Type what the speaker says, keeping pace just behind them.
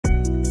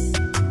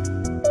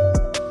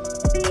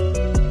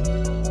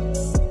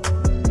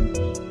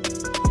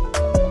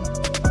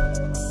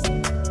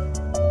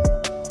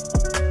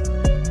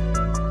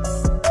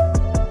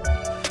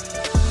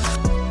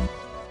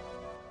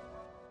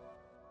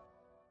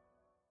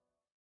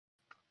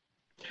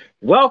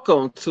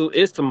Welcome to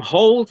It's Some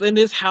Holes in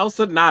This House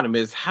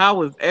Anonymous.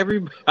 How is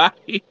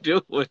everybody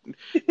doing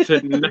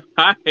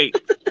tonight?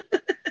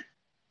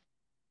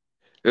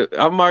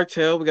 I'm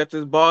Martel. We got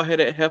this bald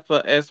headed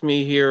heifer Esme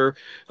here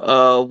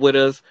with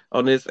us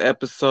on this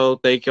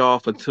episode. Thank y'all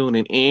for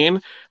tuning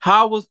in.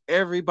 How was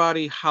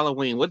everybody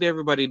Halloween? What did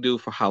everybody do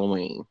for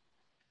Halloween?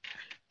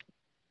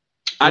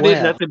 I did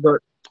Well, nothing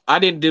but I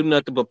didn't do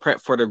nothing but prep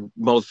for the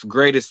most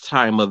greatest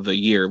time of the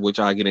year, which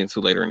I'll get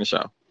into later in the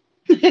show.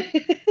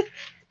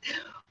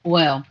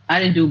 well, I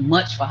didn't do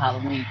much for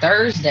Halloween.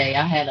 Thursday,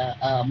 I had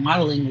a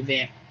modeling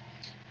event,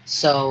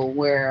 so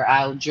where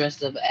I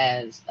dressed up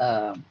as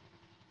a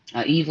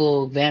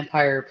evil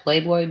vampire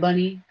Playboy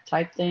bunny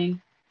type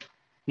thing,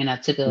 and I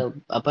took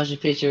a bunch of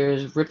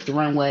pictures, ripped the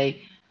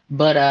runway.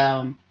 But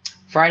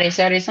Friday,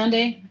 Saturday,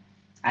 Sunday,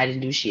 I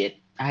didn't do shit.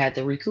 I had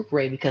to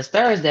recuperate because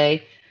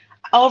Thursday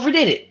I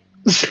overdid it.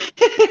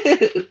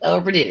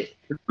 Overdid it.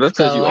 That's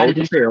because So you I owe the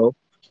didn't do pill.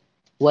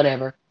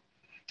 whatever.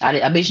 I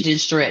bet you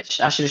didn't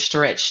stretch. I should have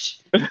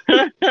stretched.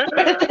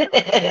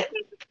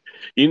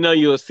 You know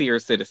you're a senior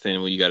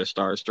citizen when you got to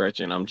start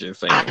stretching. I'm just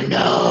I saying.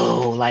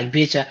 know, like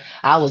bitch,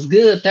 I was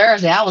good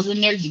Thursday. I was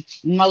in there,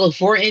 my little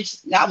 4 inch.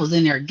 I was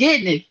in there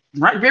getting it,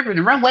 ripping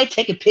the runway,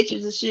 taking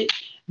pictures and shit.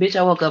 Bitch,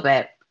 I woke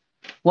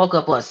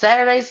up on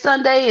Saturday,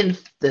 Sunday,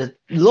 and the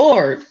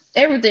Lord,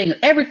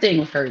 everything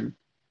was hurting.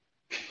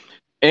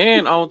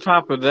 And on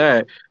top of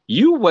that,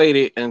 you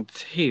waited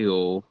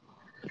until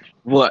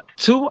what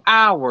 2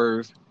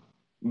 hours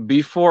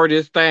before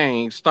this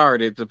thing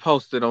started to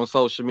post it on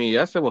social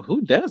media. I said, "Well,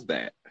 who does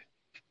that?"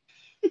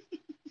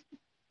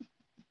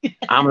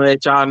 I'm gonna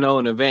let y'all know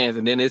in advance,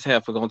 and then this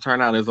heifer gonna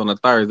turn out is on a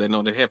Thursday.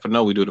 No, the heifer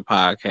know we do the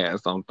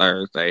podcast on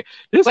Thursday.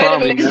 This is Wait why a I'm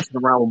minute, messing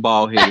around with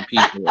bald headed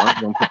people. I'm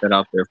gonna put that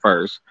out there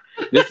first.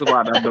 This is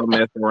why I don't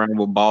mess around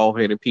with bald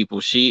headed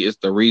people. She is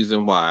the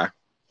reason why.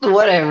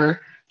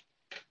 whatever,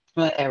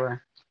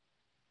 whatever.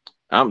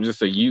 I'm just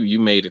saying you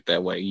made it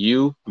that way.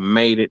 You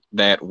made it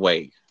that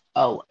way.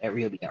 Oh,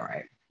 you'll be all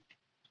right.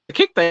 To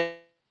kick things off,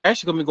 we're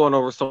actually gonna be going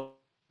over some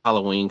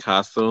Halloween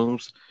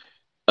costumes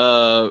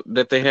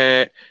that they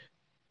had.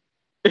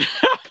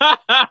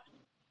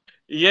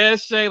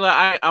 Yes,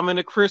 Shayla, I'm in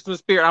the Christmas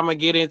spirit. I'm gonna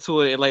get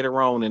into it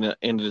later on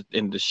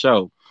in the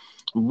show.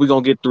 We're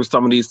gonna get through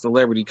some of these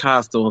celebrity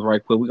costumes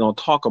right quick. We're gonna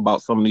talk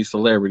about some of these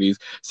celebrities.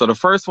 So the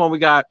first one we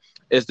got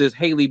is this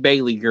Haley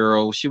Bailey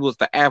girl. She was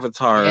the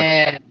Avatar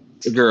Yeah,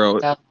 girl.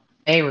 that's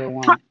my favorite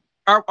one.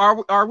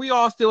 Are we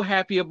all still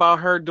happy about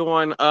her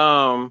doing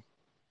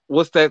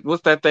what's that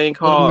thing Little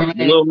called? The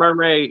Mermaid. Little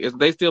Mermaid. Is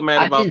they still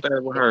mad I about didn't.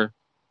 that with her?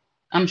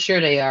 I'm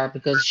sure they are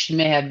because she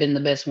may have been the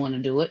best one to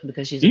do it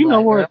because she's a You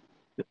know black girl.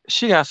 what?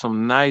 She got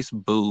some nice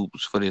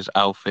boobs for this She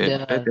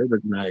outfit. They, does. they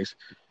look nice.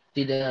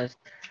 She does.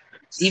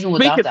 Even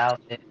without Speaking the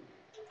outfit.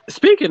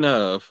 speaking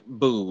of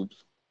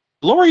boobs,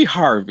 Lori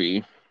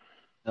Harvey.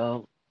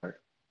 Oh,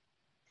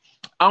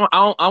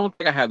 I don't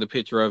think I have the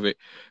picture of it,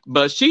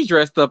 but she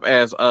dressed up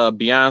as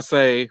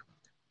Beyonce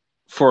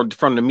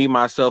from the Me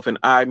Myself and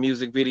I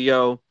music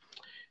video,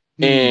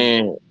 hmm.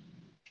 and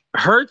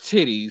her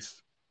titties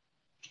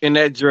in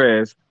that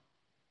dress.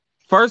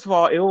 First of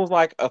all, it was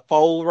like a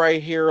fold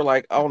right here.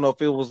 Like I don't know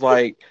if it was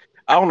like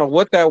I don't know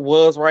what that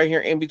was right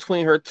here in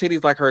between her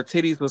titties. Like her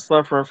titties was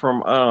suffering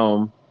from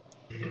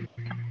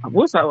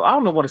what's I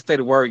don't know what a state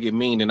of word get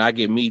mean, and I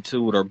get me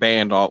too or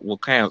banned off will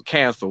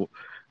cancel.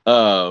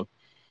 Uh,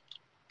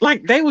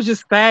 like they was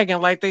just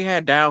sagging like they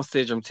had Down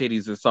syndrome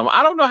titties or something.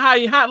 I don't know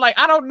how like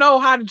I don't know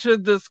how to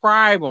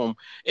describe them.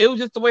 It was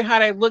just the way how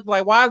they looked.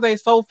 Like why are they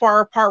so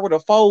far apart with a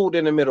fold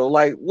in the middle?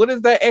 Like what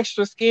is that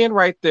extra skin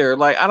right there?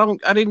 Like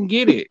I didn't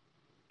get it.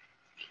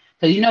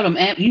 Cause them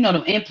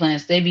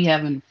implants, they be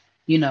having,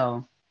 you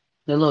know,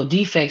 the little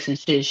defects and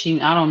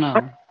shit. I don't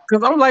know.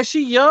 Cause I'm like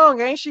she young,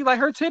 ain't she? Like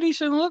her titties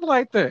shouldn't look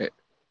like that.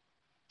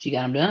 She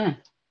got them done.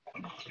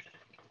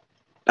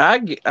 I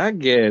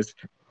guess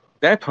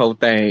that whole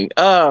thing.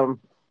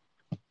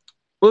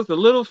 Was the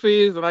Little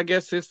Fizz, and I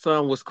guess his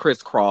son was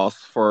Crisscross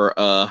for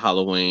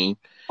Halloween.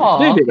 They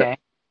Oh, did a okay.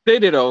 they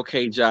did an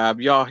okay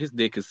job, y'all. His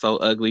dick is so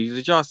ugly.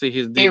 Did y'all see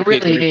his dick It pic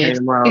really when it is.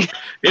 came out?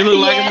 It looked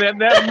like Yeah,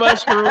 that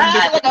mushroom.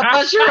 like a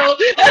mushroom.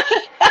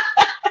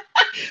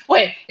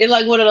 Wait, it's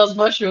like one of those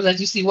mushrooms that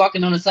you see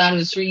walking on the side of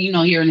the street. You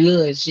know, here in the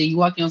hood, shit. You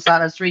walking on the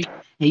side of the street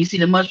and you see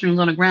the mushrooms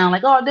on the ground.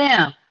 Like, oh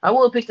damn, I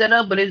would pick that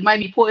up, but it might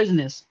be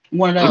poisonous.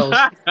 One of those.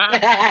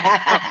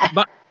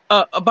 But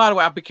by the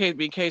way, I became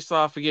in case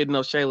I forget, no,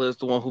 Shayla is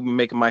the one who be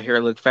making my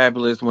hair look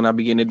fabulous when I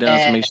be getting it done.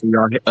 So Yeah, make sure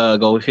y'all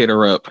go hit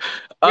her up.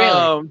 really.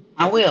 Um,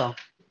 I will.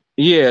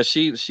 yeah,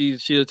 she'll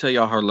tell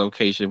y'all her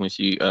location when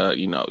she y'all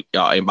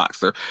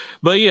inbox her.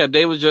 But yeah,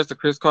 they was just a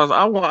crisscross.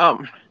 I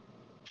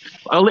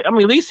mean, at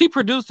least he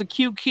produced a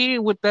cute kid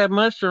with that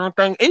mushroom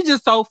thing. It's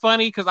just so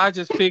funny because I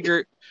just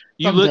figured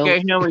you Some look dope. at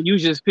him and you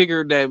just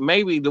figured that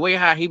maybe the way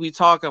how he be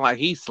talking, like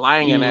he's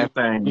slanging that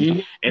thing.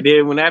 Mhm. And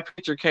then when that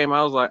picture came,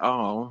 I was like,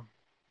 oh,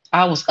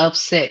 I was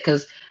upset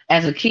because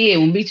as a kid,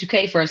 when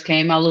B2K first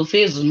came out, Lil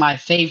Fizz was my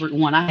favorite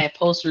one. I had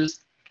posters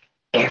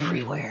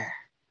everywhere.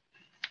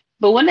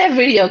 But when that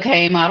video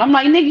came out, I'm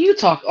like, nigga, you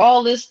talk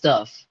all this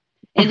stuff.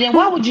 And then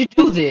why would you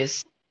do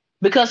this?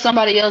 Because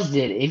somebody else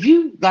did it. If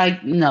you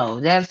like, no,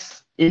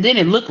 that's and then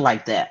it looked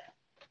like that.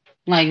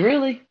 Like,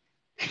 really?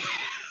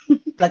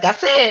 Like I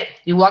said,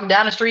 you walk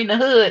down the street in the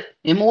hood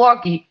in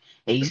Milwaukee,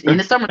 and in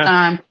the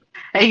summertime,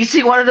 and you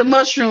see one of the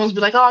mushrooms,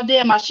 be like, oh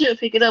damn, I should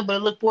pick it up, but it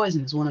looked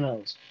poisonous. One of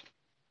those.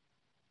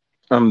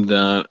 I'm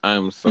done.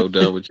 I'm so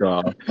done with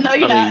y'all. No,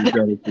 you're not.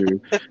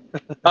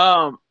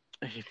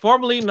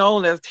 Formerly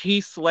known as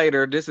Heath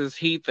Slater, this is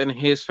Heath and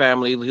his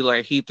family.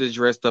 Heath is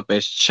dressed up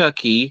as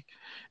Chucky.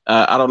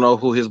 I don't know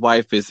who his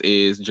wife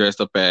is dressed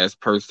up as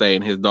per se,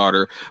 and his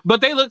daughter, but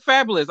they look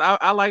fabulous.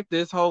 I like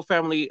this whole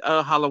family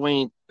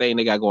Halloween thing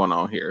they got going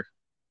on here.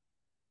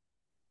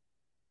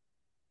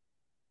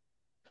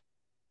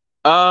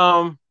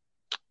 And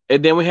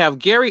then we have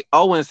Gary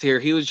Owens here.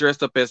 He was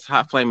dressed up as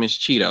Hot Flaming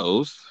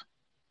Cheetos.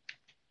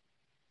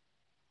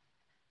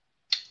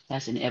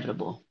 That's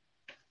inevitable.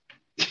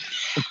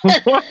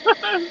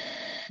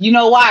 You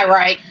know why,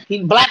 right?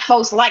 Black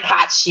folks like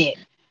hot shit.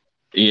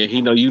 Yeah,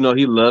 he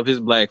love his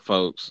black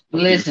folks.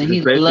 Listen,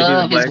 he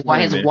love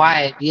his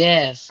wife.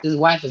 Yes, his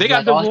wife is. They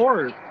got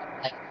divorced.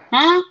 Huh?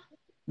 I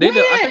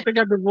think they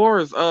got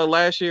divorced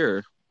last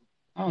year.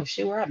 Oh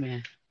shit, where at,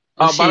 man?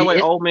 By the way,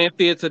 Old Man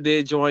Theater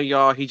did join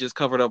y'all. He just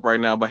covered up right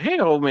now. But hey,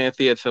 Old Man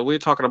Theater, we're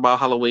talking about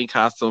Halloween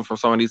costumes from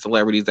some of these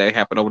celebrities that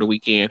happened over the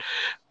weekend.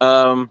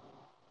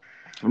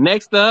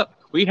 Next up,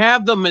 we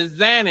have the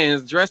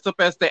Mizanins dressed up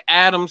as the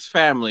Addams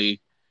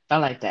Family. I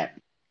like that.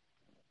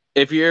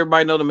 If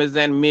everybody know the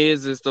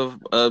Miz is the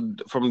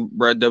from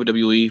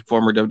WWE,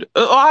 former WWE.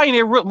 I ain't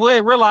even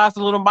realized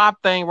the little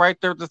mop thing right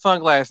there with the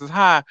sunglasses.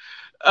 Hi.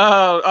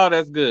 Oh,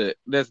 that's good.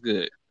 That's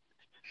good.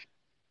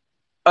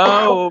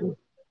 Oh,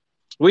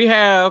 we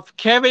have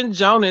Kevin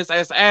Jonas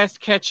as Ash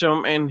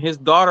Ketchum and his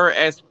daughter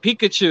as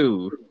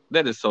Pikachu.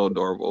 That is so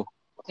adorable.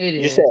 It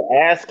is. You said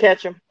Ash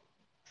Ketchum?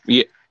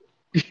 Yeah.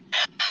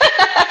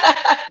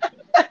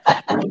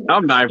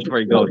 I'm not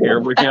ready to go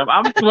here with him.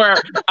 I swear,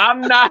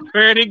 I'm not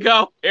ready to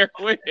go here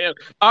with him.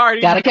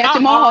 Gotta catch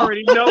them all. I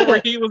already know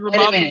where he was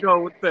about to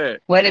go with that.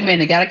 Wait a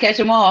minute, gotta catch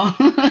them all.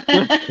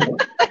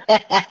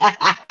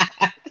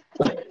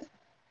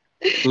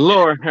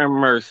 Lord have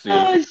mercy.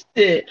 Oh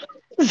shit.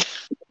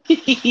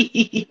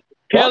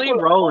 Kelly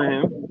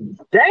Rowland.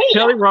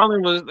 Kelly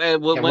Rowland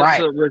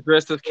was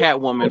dressed as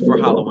Catwoman for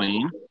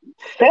Halloween.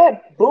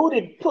 Fat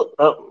booty put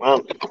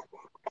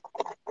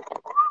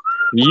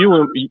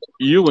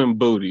You and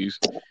booties.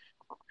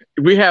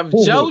 We have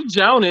Joe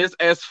Jonas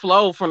as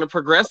Flo from the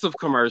Progressive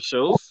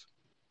commercials.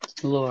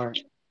 Lord.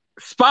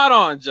 Spot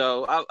on,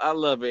 Joe. I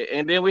love it.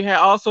 And then we had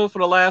also for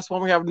the last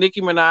one, we have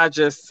Nicki Minaj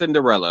as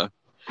Cinderella.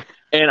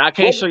 And I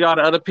can't show y'all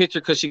the other picture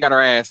because she got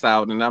her ass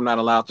out, and I'm not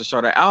allowed to show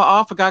that.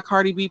 I forgot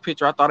Cardi B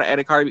picture. I thought I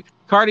added Cardi B.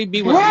 Cardi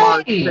B was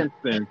Mark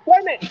Simpson.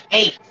 Wait a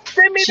minute.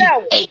 Send me that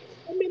one.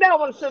 Send me that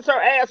one since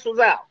her ass was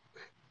out.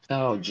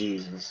 Oh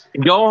Jesus!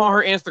 Go on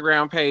her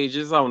Instagram page.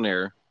 It's on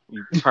there.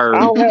 You perv. I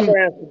don't have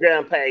her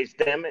Instagram page.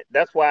 Damn it!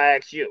 That's why I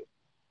asked you.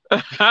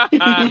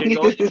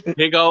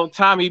 Here go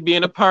Tommy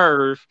being a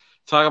perv.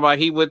 Talking about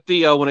he with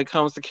Theo when it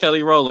comes to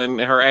Kelly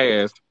Rowland and her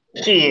ass.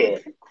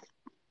 Shit.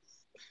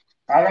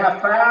 I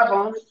got 5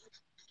 on.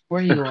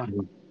 Where you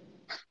going?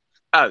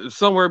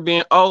 Somewhere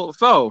being. Oh,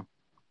 so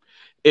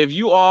if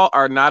you all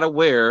are not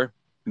aware,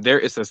 there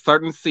is a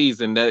certain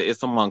season that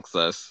is amongst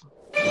us.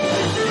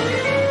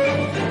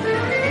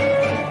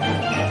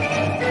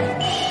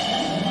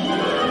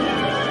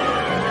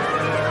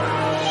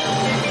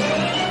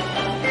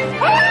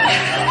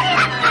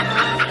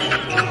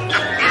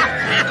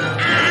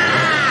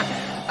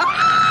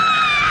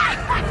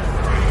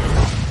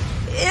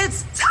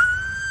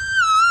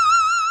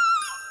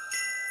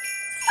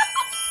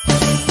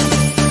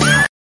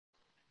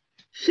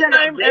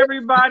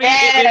 Everybody,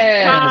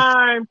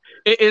 yes.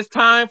 It is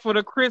time for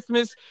the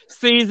Christmas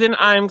season.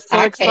 I'm so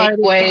excited.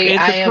 Wait.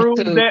 And to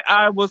prove that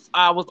I was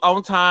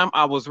on time,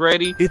 I was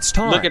ready. It's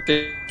time. Look at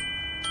this.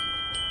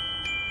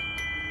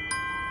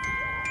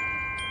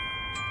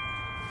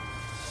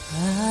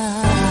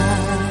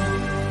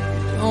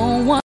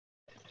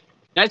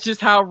 That's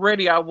just how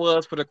ready I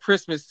was for the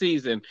Christmas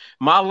season.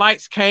 My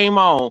lights came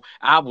on.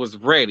 I was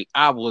ready.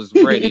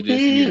 this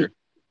year.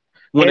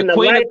 When and the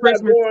lights are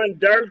going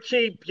dirt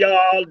cheap,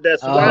 y'all.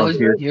 That's right.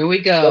 Here we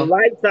go. The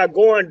lights are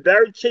going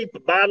dirt cheap.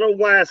 Bottle of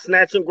wine,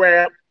 snatch and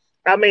grab.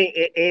 I mean,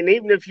 and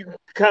even if you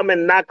come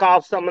and knock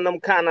off some of them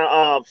kind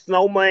of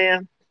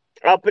snowman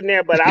up in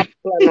there, but I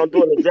plan on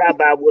doing a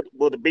drive-by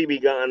with a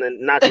BB gun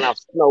and knocking off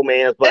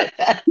snowmans. But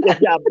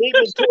if y'all beat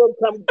me to them,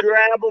 come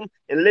grab them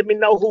and let me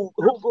know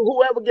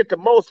whoever get the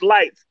most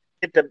lights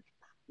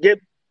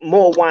get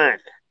more wine.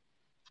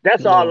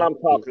 That's all I'm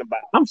talking about.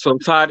 I'm so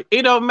tired.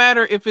 It don't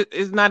matter if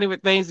it's not even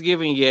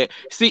Thanksgiving yet.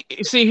 See,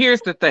 here's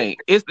the thing.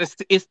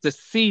 It's the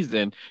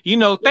season. You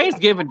know,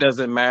 Thanksgiving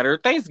doesn't matter.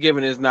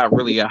 Thanksgiving is not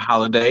really a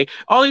holiday.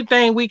 Only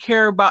thing we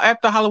care about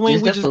after Halloween,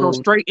 we just go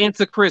straight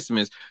into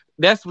Christmas.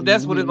 That's what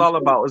it's all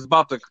about.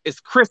 It's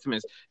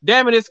Christmas.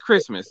 Damn it, it's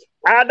Christmas.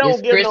 I don't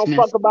give no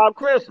fuck about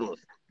Christmas.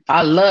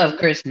 I love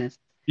Christmas.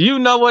 You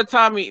know what,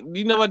 Tommy?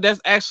 You know what? That's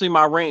actually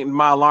my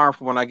alarm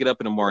for when I get up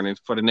in the morning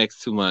for the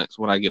next 2 months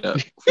when I get up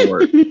for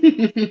work.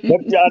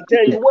 But I'll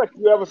tell you what,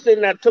 you ever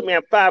sitting there to me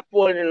at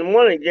 5:40 in the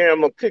morning, yeah,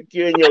 I'm gonna kick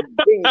you in your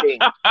ding ding.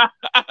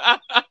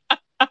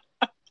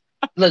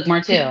 Look,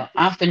 Martell,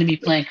 I'm finna be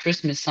playing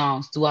Christmas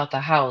songs throughout the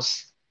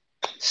house,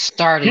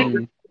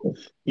 starting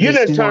You this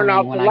didn't turn morning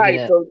off when the I light,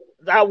 get up. so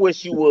I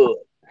wish you would.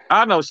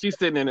 I know she's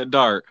sitting in the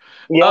dark.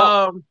 Yeah,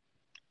 How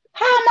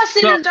am I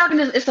sitting So in the dark and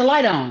it's the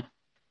light on?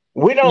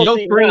 we don't your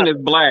see screen is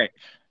nothing. black.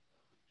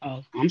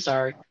 Oh, I'm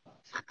sorry.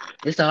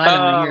 It's the light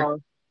on in here. Uh,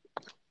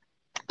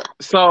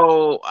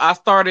 so I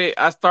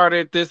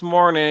started this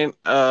morning.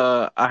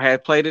 I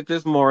had played it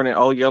this morning.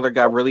 Old Yeller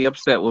got really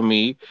upset with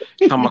me,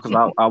 talking about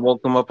because I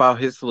woke him up out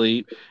his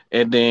sleep,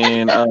 and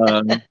then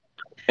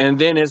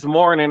this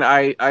morning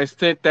I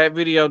sent that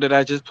video that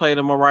I just played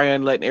to Mariah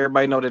and letting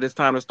everybody know that it's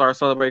time to start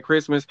celebrate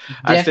Christmas.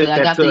 I Definitely,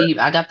 sent that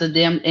to I got the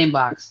damn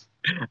inbox.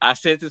 I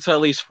sent it to at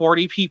least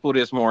 40 people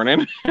this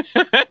morning.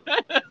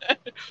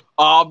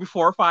 All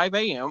before 5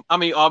 a.m. I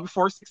mean, all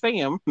before 6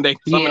 a.m. Some of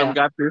them Yeah.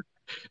 got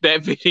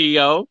that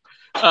video.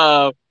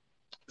 So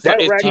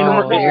That it's right Tina.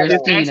 on Oh, there's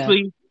It's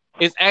Tina.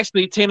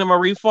 actually Tina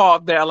Marie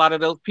fault that a lot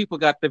of those people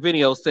got the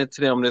video sent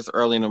to them this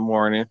early in the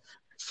morning.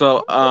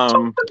 So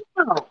huh?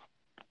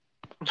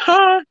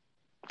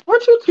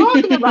 What you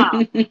talking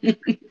about?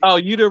 Oh,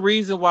 you the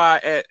reason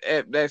why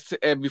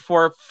at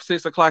before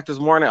 6 o'clock this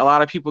morning, a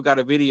lot of people got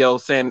a video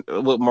saying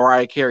with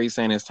Mariah Carey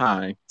saying it's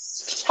time.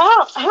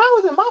 How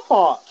is it my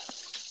fault?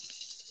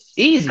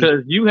 Easy.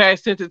 Because you had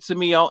sent it to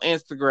me on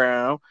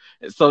Instagram.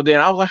 So then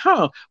I was like,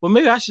 huh, well,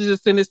 maybe I should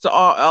just send this to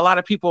a lot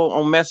of people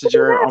on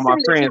Messenger on my Send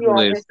it to friends you on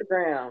list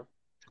Instagram.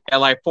 at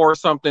like 4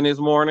 something this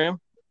morning.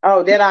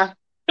 Oh, did I?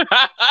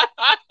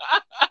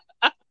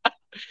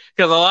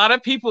 Because a lot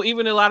of people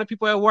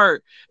at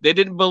work, they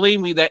didn't believe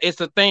me that it's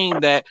a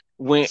thing that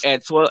when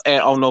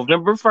on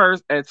November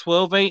 1st at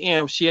 12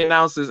 a.m. she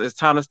announces it's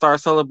time to start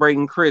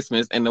celebrating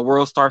Christmas and the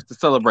world starts to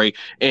celebrate.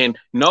 And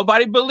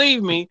nobody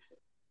believed me.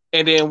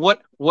 And then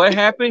what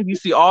happened? You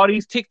see all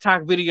these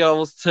TikTok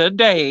videos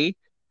today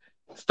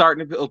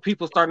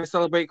people starting to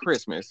celebrate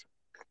Christmas.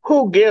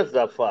 Who gives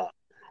a fuck?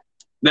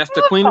 That's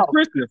the queen of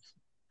Christmas.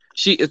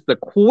 She is the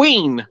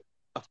queen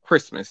of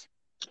Christmas.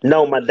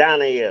 No,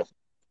 Madonna is.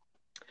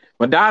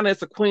 Madonna is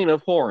the queen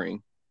of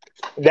whoring.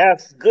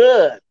 That's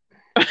good.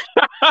 What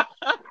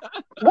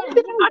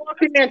did I walk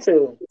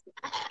into?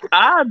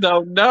 I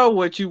don't know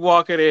what you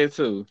walking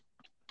into.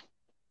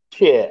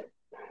 Shit.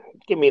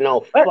 Give me no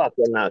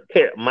fucking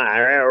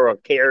Myra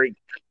Carey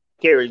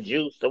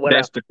juice or whatever.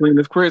 That's the queen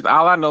of Christmas.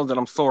 All I know is that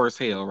I'm sore as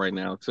hell right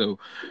now too.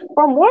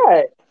 From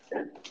what?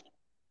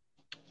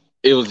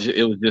 It was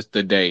just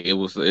a day. It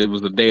was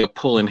a day of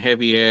pulling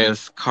heavy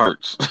ass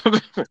carts.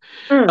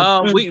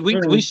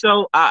 We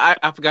show.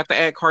 I forgot to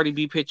add Cardi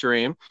B picture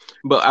in,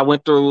 but I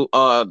went through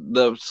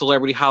the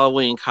celebrity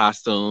Halloween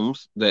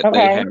costumes that they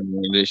had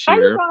this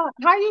year.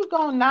 How you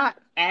gonna not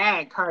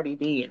add Cardi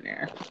B in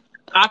there?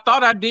 I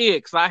thought I did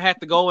because I had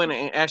to go in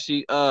and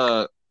actually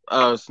what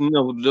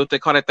they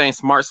call that thing,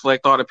 smart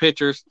select all the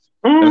pictures.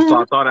 Mm-hmm. And so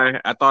I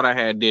thought I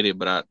had did it,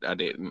 but I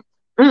didn't.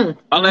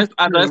 Unless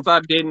I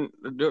didn't.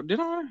 Did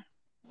I?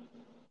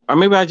 Or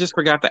maybe I just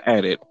forgot to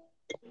add it.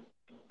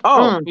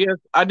 Oh, yes,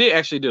 I did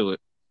actually do it.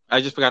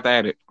 I just forgot to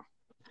add it.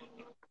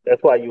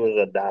 That's why you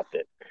was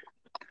adopted.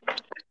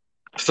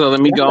 So let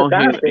me go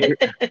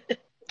ahead.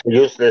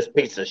 Useless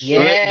piece of shit.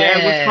 Yes.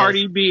 That was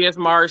Cardi B as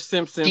Marge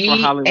Simpson for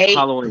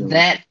Halloween.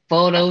 That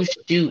photo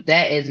shoot.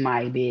 That is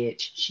my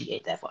bitch. She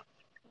ate that photo.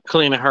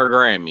 Cleaning her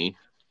Grammy.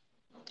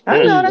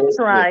 I know that's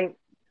right.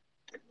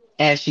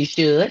 As she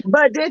should.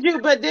 But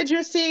did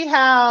you see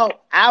how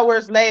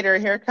hours later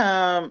here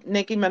come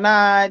Nicki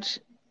Minaj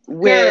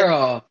with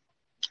Girl.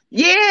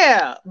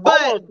 Yeah,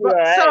 but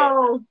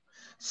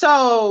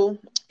so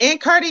in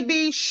Cardi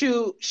B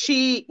shoot,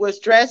 she was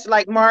dressed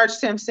like Marge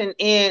Simpson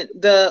in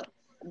the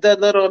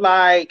little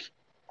like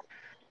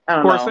I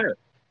don't know.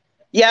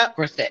 Yep.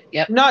 Corset.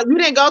 Yep. No, you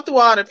didn't go through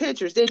all the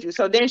pictures, did you?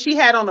 So then she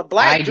had on a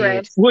black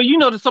dress. Well, you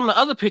know that some of the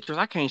other pictures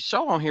I can't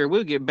show on here.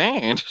 We'll get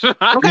banned.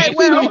 Okay,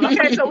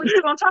 so we're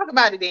just gonna talk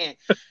about it then.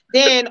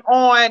 Then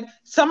on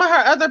some of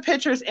her other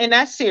pictures in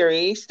that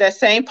series, that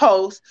same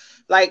post,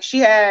 like she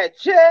had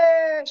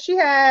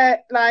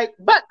like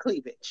butt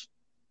cleavage.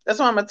 That's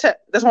what I'm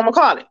gonna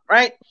call it,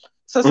 right?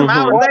 So some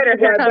hours later,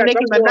 here come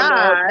Nicki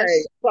Minaj.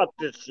 Fuck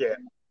this shit.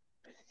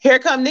 Here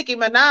come Nicki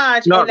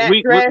Minaj No, in that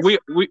dress.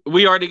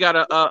 we already got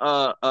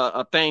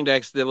a thing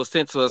that was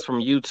sent to us from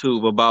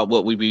YouTube about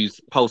what we be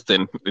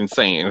posting and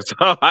saying.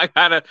 So we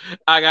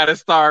gotta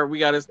start.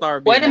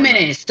 Wait a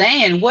minute,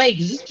 wait,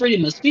 because it's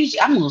freedom of speech.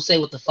 I'm gonna say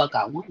what the fuck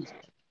I want.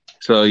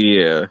 So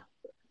yeah.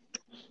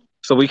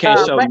 So we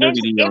can't show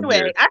nudity anyway,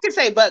 on here. I can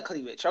say butt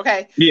cleavage,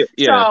 okay? Yeah.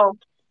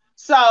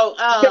 So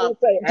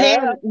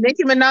then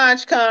Nicki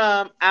Minaj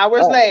come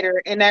hours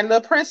later in that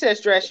little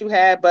princess dress you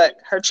had, but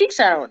her cheeks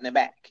are out in the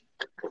back.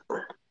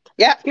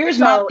 Yeah. Here's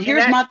my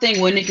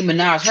thing with Nicki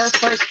Minaj. Her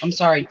first, I'm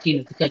sorry,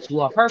 Tina, to cut you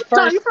off. Her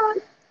first,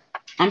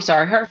 I'm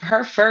sorry,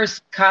 her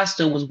first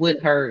costume was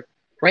with her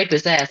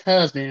rapist ass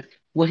husband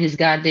with his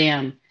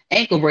goddamn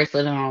ankle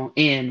bracelet on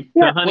and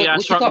The Honey, I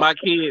what she Shrunk call? My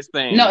Kids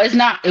thing. No, it's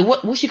not.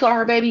 What she call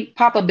her baby?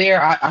 Papa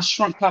Bear. I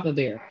shrunk Papa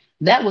Bear.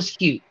 That was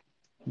cute.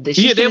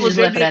 She Yeah, should have just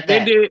left it at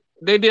that.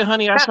 they did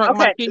Honey, I Shrunk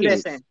My Okay, Kids.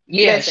 listen.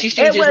 Yeah, Listen, she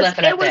should have just left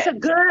it it at was that. a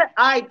good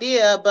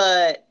idea,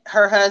 but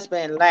her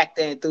husband lacked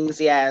the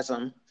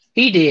enthusiasm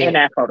He in did.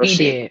 that photo He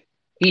shoot. did.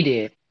 He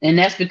did. And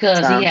that's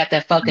because he had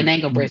that fucking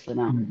ankle bracelet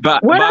on.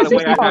 But What by else the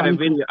way, is I got a on?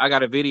 video. I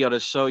got a video to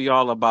show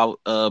y'all about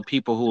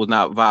people who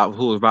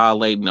was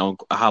violating on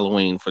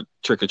Halloween for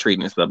trick or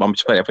treating and stuff. I'm gonna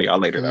play that for y'all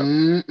later though.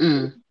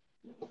 Mm-mm.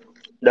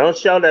 Don't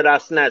show that I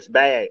snatched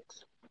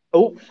bags.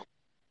 Oops.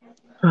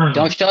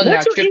 Don't show that What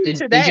I you tripped eat the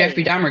today?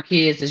 Jeffrey Dahmer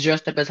kids that's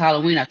dressed up as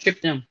Halloween. I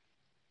tripped them.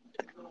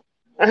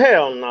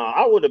 Hell no.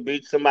 I would have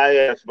beat somebody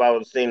else if I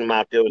would have seen them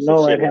out there with some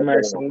Lord shit have like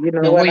mercy. that. You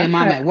know But what? where your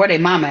mom at? Where they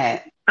mama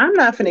at? I'm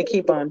not finna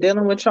keep on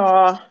dealing with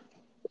y'all.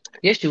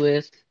 Yes, you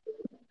is.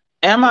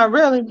 Am I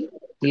really?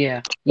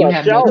 Yeah. You For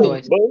have no sure,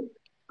 choice. boo.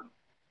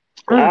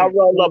 I'll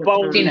roll up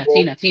on you,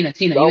 boo. Tina,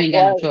 you Don't ain't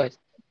got no play. choice.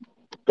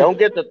 Don't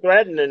get to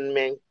threatening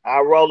me.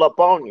 I'll roll up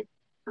on you.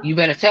 You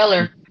better tell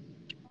her.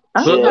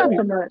 I'm Look, not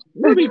so much.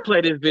 let me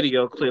play this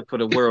video clip for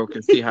the world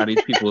can see how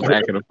these people is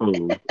acting a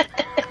fool.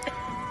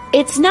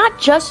 It's not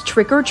just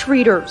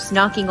trick-or-treaters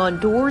knocking on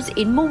doors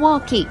in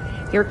Milwaukee.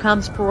 Here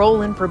comes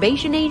parole and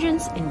probation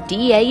agents and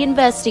DA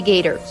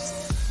investigators.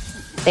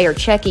 They are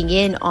checking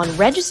in on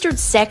registered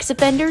sex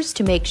offenders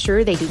to make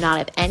sure they do not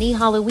have any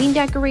Halloween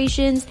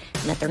decorations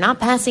and that they're not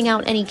passing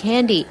out any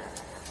candy.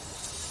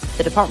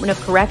 The Department of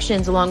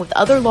Corrections, along with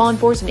other law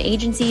enforcement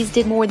agencies,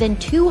 did more than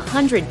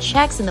 200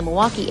 checks in the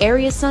Milwaukee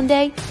area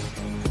Sunday.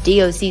 The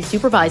DOC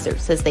supervisor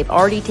says they've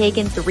already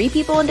taken 3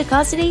 people into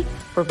custody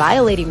for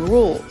violating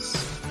rules.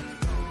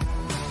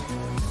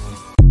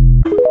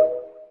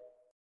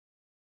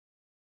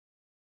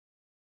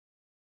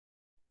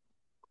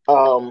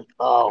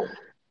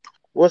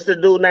 What's the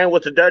dude name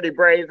with the dirty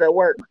braids at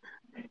work?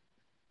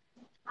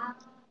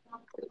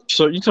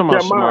 So you talking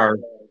about Shamar.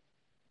 Shamar?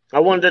 I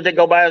wanted to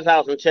go by his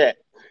house and check.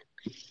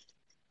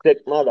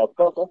 Sick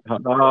motherfucker.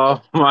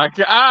 Oh my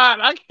God!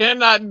 I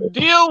cannot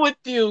deal with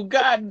you.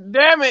 God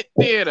damn it,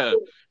 theater.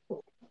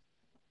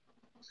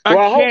 I Well,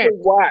 I hope can't. we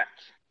watch.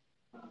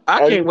 I Are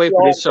can't you wait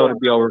for this sure? show to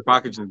be over. If I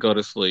could just go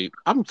to sleep,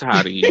 I'm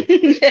tired of you.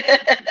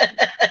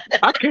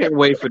 I can't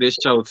wait for this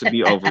show to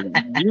be over.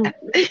 You,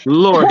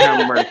 Lord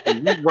have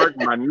mercy, you work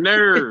my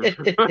nerves.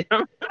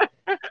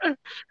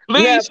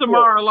 Leave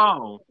Shamar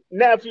alone.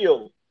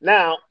 Nephew,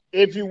 now,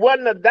 if you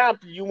wasn't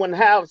adopted, you wouldn't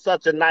have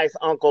such a nice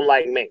uncle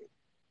like me.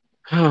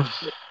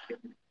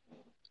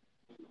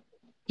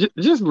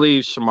 Just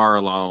leave Shamar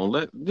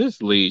alone.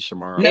 Just leave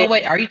Shamar alone. No,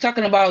 wait. Are you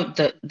talking about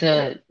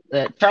the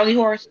Charlie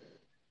horse?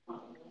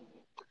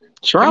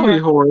 Charlie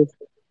Horse.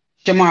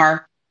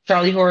 Shamar.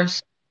 Charlie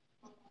horse.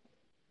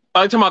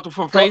 Are you talking about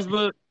from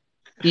Facebook?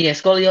 Yeah,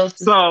 scoliosis.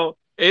 So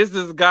it's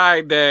this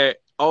guy that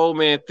Old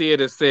Man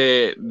Theater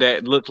said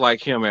that looked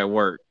like him at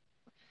work.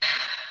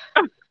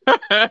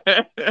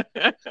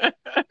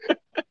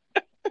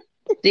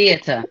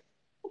 Theater.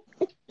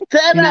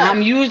 Shut Now up.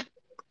 I'm usually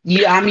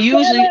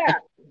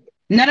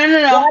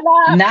no.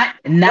 Not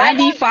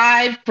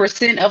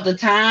 95% of the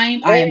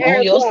time I am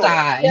on your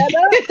side.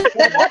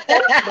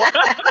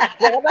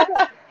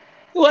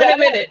 Wait a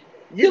minute.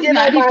 You get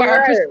on my 95%.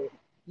 nerves.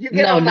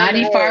 No,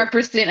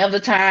 95% of the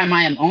time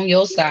I am on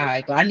your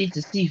side, but I need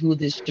to see who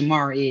this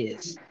Shamar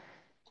is.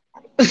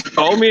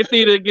 Old Man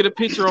Theater get a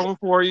picture on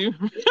for you.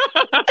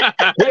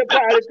 He'll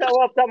probably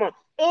come up,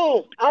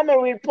 oh, I'm gonna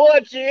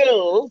report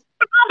you.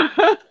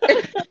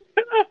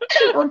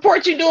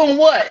 Report you doing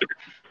what?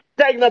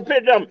 Taking a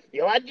picture of him.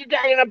 What you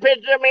taking a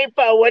picture of me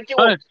for? What you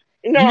want?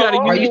 You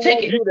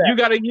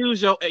gotta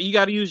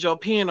use your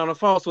pen on the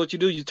phone. So what you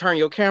do, you turn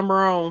your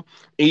camera on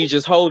and you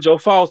just hold your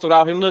phone so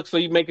without him look, so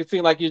you make it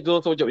seem like you're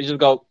doing so. You just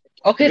go.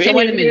 Okay, so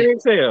wait a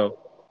minute.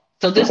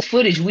 So this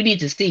footage we need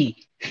to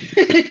see.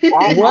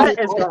 What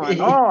is going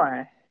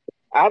on?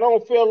 I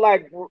don't feel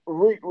like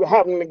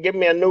having to give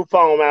me a new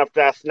phone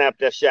after I snap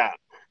that shot.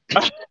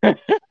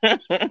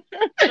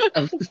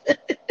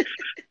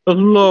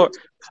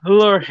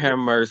 Lord have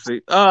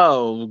mercy.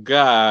 Oh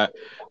God.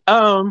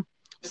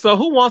 So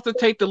who wants to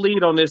take the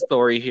lead on this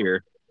story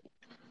here?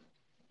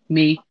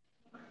 Me.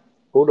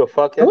 Who the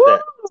fuck is Woo,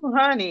 that?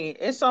 honey,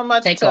 it's so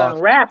much Take to off.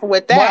 rap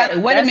with that.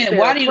 Wait a minute.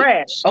 Why do you?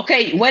 Fresh.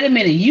 Okay, wait a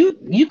minute.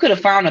 You could have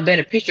found a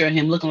better picture of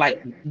him looking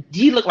like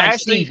he looked like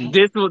Actually,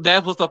 Stevie.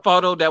 that was the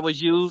photo that was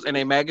used in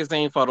a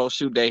magazine photo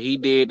shoot that he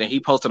did and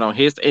he posted on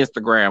his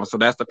Instagram. So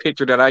that's the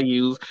picture that I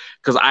use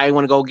because I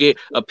want to go get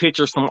a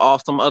picture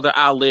off some other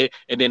outlet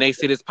and then they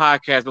see this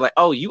podcast be like,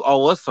 oh, you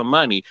owe us some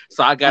money.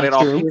 So I got it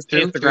off his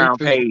Instagram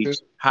page.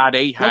 How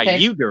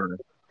you doing?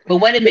 But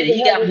wait a minute,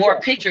 he got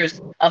more pictures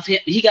of him.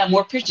 He got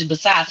more pictures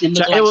besides him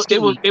looking like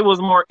Stewie. It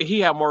was more. He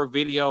had more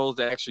videos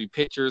than actually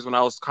pictures. When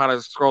I was kind of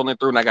scrolling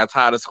through, and I got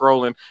tired of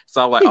scrolling,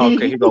 so I'm like, oh,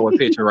 okay, here go a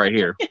picture right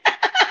here.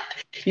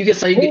 You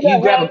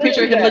grab a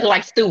picture of him looking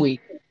like Stewie.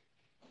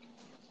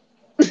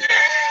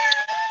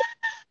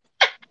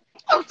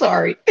 I'm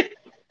sorry.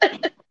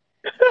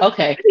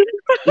 Okay.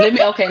 Let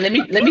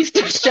me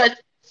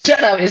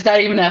shut up. It's not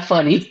even that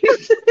funny.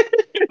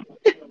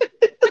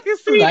 I can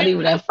It's see not it.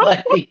 even that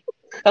funny.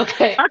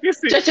 Okay. I can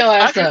see. Shut your I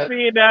ass can up.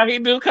 see it now. He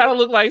do kind of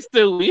look like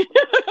Stewie.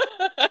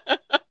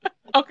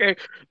 Okay,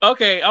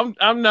 okay.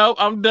 I'm no.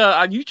 I'm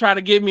done. You trying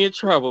to get me in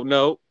trouble?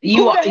 No.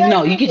 You Who are the hell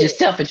no, you is get it?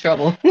 yourself in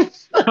trouble.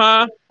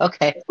 Huh?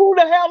 Okay. Who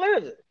the hell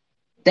is it?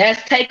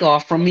 That's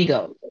Takeoff from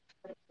Migos.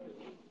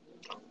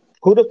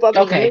 Who the fuck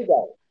is Okay.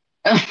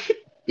 Migo?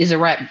 Is a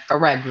rap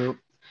group.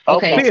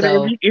 Okay, Okay. Peter,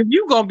 so if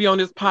you gonna be on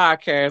this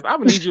podcast, I'm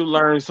gonna need you to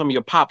learn some of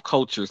your pop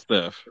culture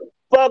stuff.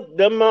 Fuck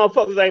them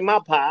motherfuckers ain't my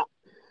pop.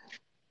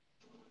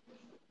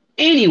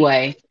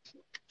 anyway,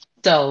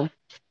 so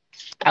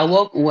I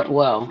woke.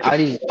 Well, I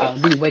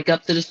didn't wake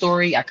up to the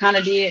story. I kind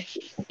of did.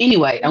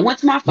 Anyway, I went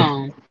to my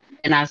phone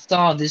and I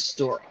saw this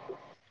story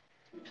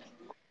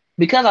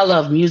because I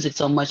love music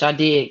so much. I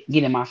did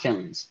get in my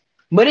feelings.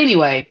 But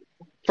anyway,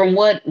 from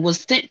what was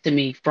sent to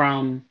me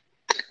from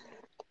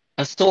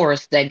a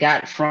source that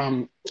got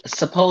from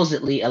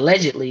supposedly,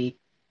 allegedly,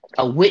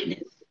 a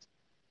witness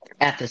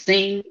at the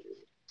scene.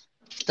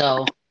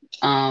 So,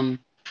 um,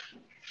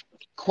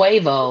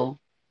 Quavo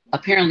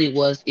apparently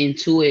was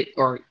into it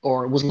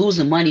or was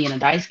losing money in a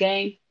dice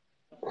game.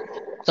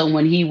 So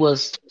when he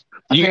was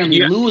apparently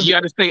You losing,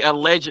 got to say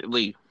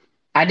allegedly.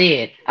 I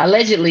did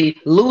allegedly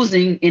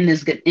losing in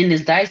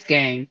this dice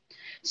game.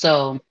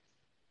 So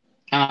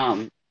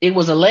it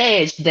was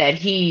alleged that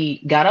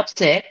he got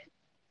upset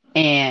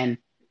and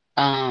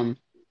um,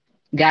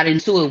 got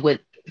into it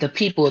with the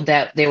people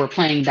that they were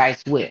playing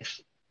dice with.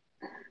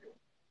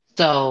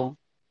 So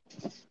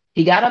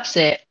he got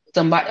upset.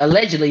 Somebody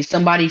allegedly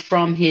somebody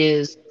from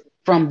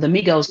the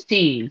Migos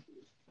team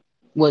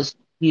was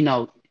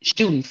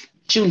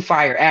shooting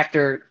fire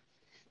after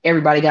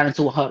everybody got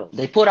into a huddle.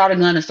 They pulled out a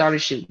gun and started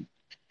shooting.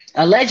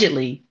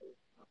 Allegedly,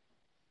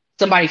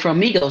 somebody from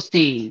Migos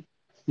team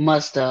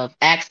must have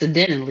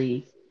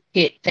accidentally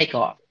hit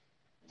Takeoff.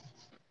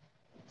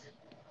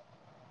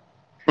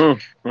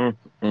 Mm, mm,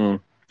 mm.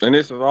 And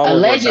this is all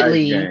over a dice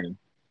Allegedly, game.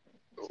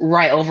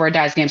 right over a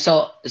dice game.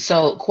 So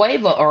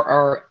Quavo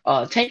or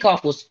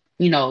Takeoff was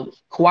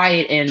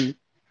quiet and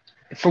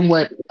from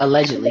what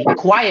allegedly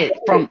quiet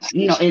from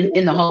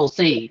in the whole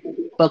scene,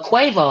 but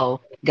Quavo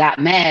got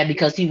mad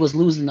because he was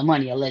losing the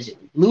money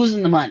allegedly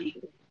losing the money,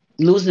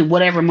 losing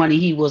whatever money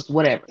he was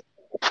whatever.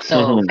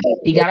 So Hmm.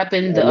 he got up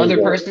in the other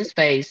Amigo. person's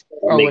face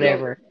or Amigo.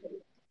 whatever,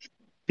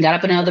 got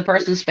up in the other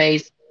person's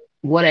face,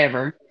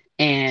 whatever,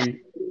 and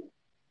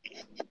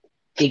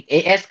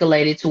it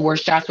escalated to where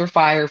shots were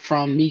fired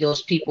from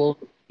Migos people,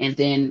 and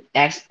then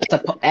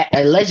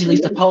allegedly,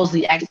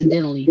 supposedly,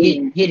 accidentally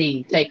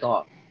hitting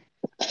Takeoff.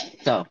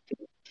 So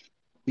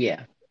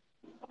yeah,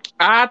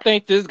 I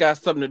think this got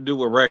something to do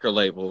with record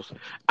labels.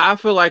 I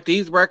feel like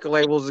these record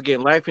labels are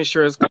getting life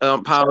insurance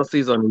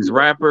policies on these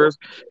rappers,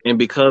 and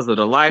because of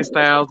the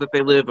lifestyles that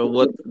they live and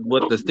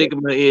what the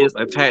stigma is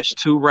attached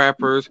to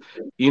rappers,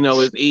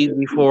 it's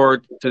easy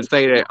for to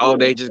say that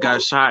they just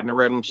got shot and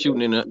they them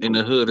shooting in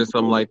the hood or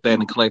something like that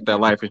and collect that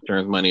life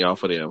insurance money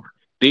off of them.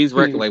 These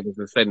record hmm. labels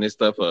are setting this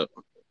stuff up.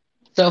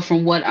 So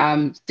from what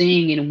I'm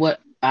seeing and what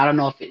I don't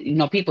know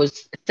if people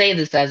say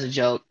this as a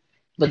joke,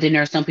 but then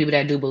there are some people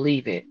that do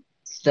believe it.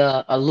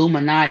 The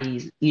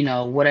Illuminati's,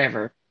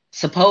 whatever,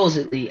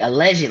 supposedly, It,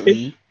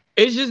 allegedly,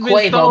 it's just been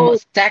Quavo so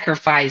must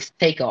sacrifice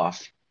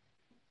Takeoff.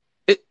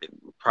 it,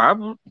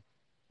 problem.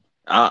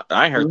 I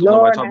ain't heard nobody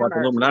Lord talk have about the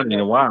mercy. Illuminati in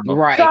a while.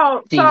 Right.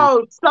 So See,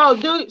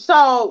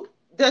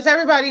 does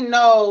everybody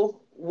know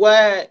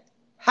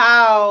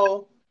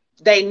how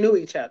they knew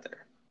each other?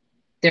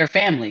 their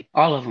family,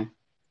 all of them.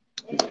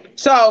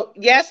 So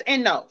yes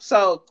and no.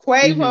 So Hmm.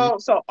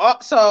 Quavo,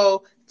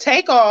 so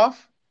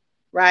Takeoff,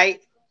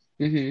 right,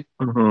 Hmm.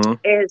 Mm-hmm.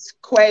 is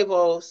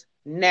Quavo's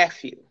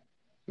nephew.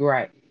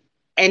 Right.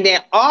 And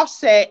then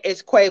Offset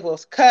is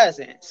Quavo's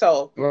cousin.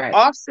 So Right.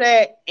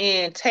 Offset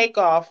and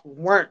Takeoff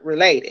weren't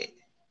related,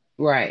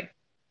 Right.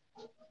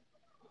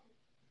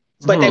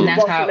 but they And were Hmm.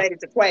 that's both how. related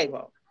to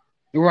Quavo.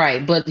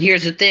 Right. But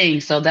here's the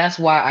thing. So that's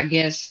why I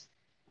guess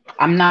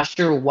I'm not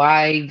sure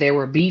why they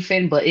were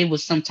beefing, but it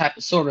was some type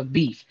of sort of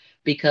beef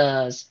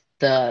because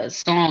the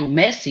song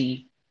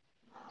 "Messy,"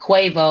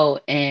 Quavo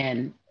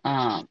and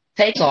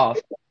Takeoff,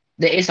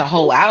 it's a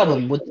whole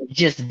album with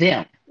just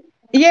them,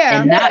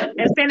 Yeah, and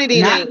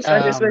Infinity not Links. I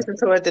just listened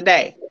to it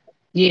today.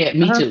 yeah,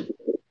 me Uh-huh. too,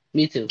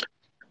 me too.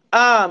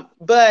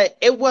 But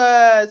it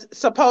was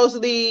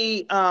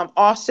supposedly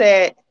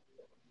Offset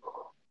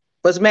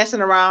was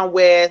messing around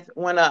with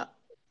one of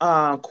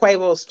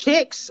Quavo's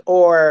chicks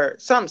or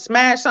something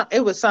smashed something.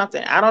 It was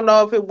something. I don't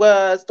know if it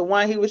was the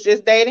one he was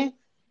just dating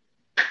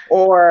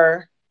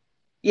or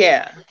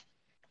yeah.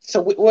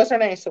 So what's her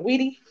name?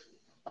 Saweetie?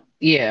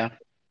 Yeah.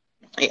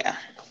 Yeah.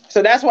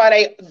 So that's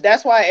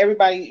why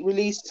everybody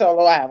released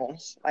solo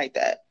albums like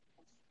that.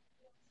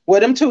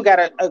 Well, them two got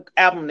a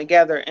album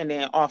together, and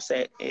then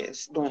Offset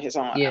is doing his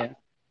own album.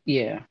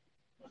 Yeah.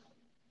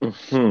 Yeah.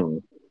 Hmm.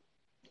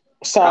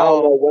 So I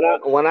don't know.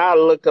 When I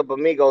looked up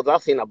Amigos, I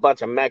seen a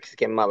bunch of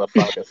Mexican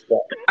motherfuckers.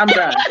 I'm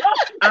done.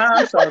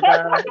 I'm so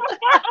done.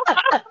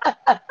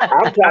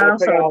 I'm trying to I'm figure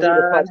so out who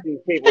the fuck done. these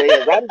people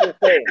is. I'm just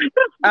saying.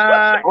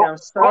 I am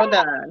so I,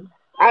 done.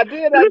 I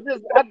did. I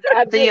just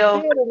did,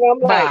 Theo, and I'm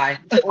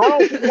like, bye. I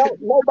don't see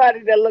nobody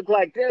that look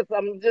like this.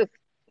 I'm just.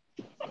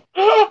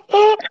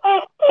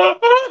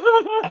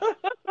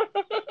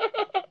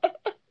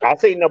 I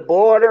seen the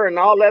border and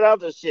all that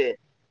other shit.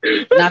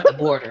 Not the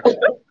border.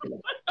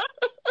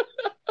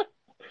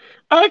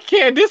 I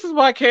can't. This is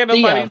why can't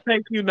nobody Theo,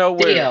 take you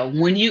nowhere.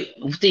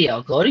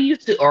 Theo, go to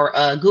YouTube or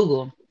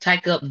Google,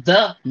 type up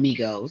the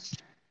Migos,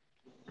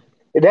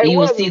 They and you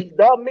will was see.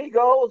 the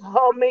Migos,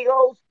 her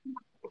Migos,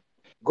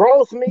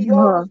 Gross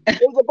Migos. There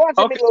was a bunch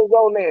of Okay. Migos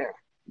on there.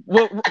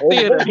 Well,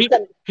 Theater,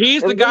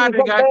 he's the guy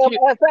that got killed.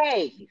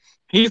 essays.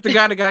 He's the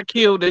guy that got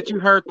killed that you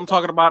heard them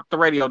talking about the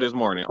radio this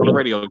morning on the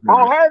radio.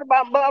 I heard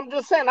about, but I'm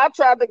just saying. I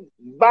tried to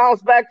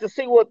bounce back to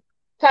see what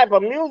type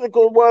of music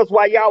it was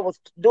while y'all was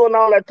doing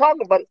all that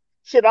talking. But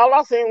shit, all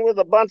I seen was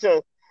a bunch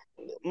of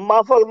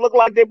motherfuckers look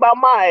like they about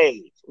my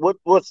age with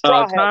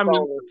straw hats on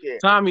and shit.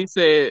 Tommy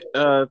said,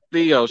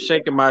 Theo,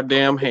 shaking my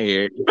damn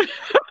head.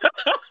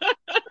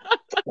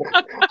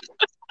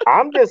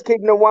 I'm just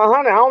keeping it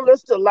 100. I don't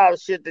listen to a lot of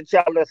shit that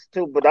y'all listen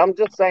to, but I'm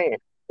just saying.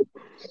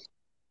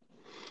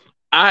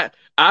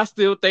 I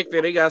still think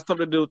that they got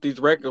something to do with these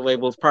record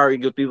labels, probably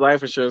with these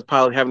life insurance,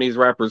 probably having these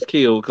rappers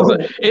killed, because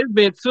it's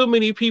been too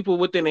many people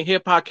within the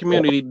hip hop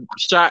community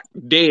shot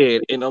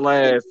dead in the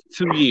last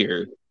 2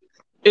 years.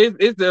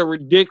 It's a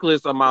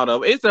ridiculous amount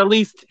of. It's at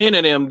least 10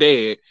 of them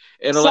dead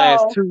in the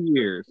last 2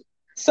 years.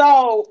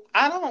 So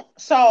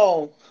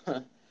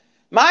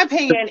my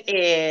opinion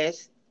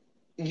is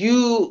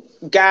you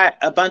got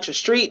a bunch of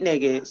street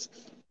niggas,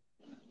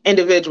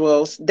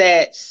 individuals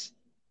that's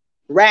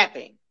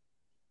rapping.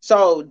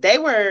 So they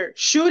were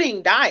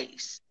shooting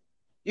dice.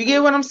 You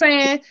get what I'm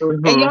saying?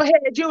 Mm-hmm. In your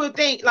head, you would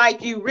think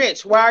like, you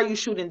rich. Why are you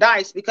shooting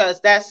dice? Because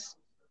that's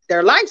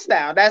their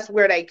lifestyle. That's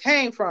where they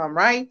came from,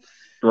 right?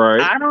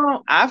 Right.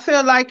 I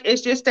feel like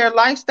it's just their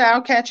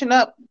lifestyle catching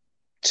up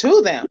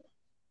to them.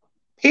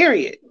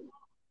 Period.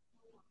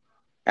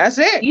 That's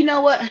it. You know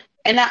what?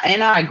 And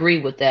I agree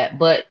with that.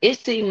 But it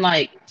seemed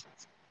like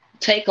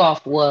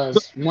Takeoff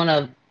was one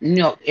of,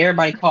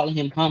 everybody calling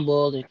him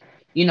humble, and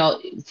he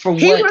was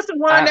the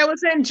one that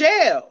was in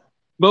jail.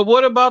 But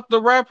what about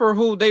the rapper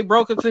who they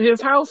broke into his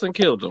house and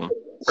killed him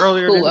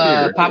earlier this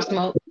year? Pop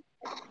Smoke?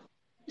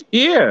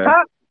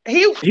 Yeah.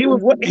 He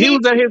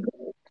was at his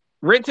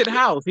rented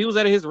house. He was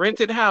at his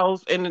rented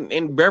house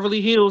in Beverly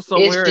Hills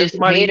somewhere. It's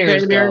just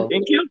haters, there though.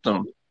 and killed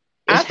him.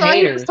 I thought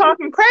he was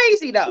talking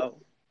crazy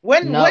though.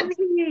 When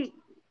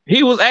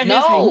he was at his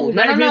house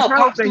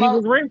that he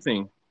was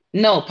renting.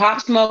 No,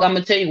 Pop Smoke, I'm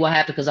gonna tell you what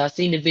happened, because I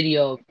seen the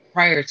video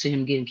prior to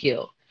him getting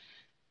killed.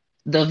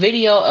 The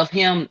video of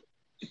him,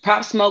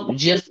 Pop Smoke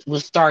just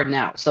was starting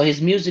out. So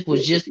his music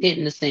was just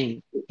hitting the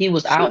scene. He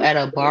was out at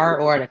a bar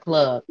or at a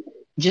club,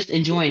 just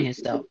enjoying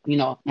himself,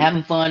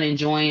 having fun,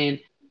 enjoying,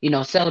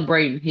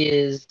 celebrating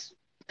his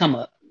come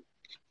up.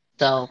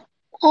 So,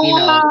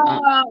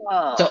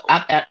 so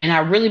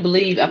I really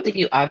believe, I think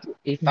if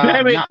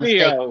I'm not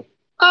mistaken.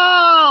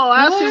 Oh,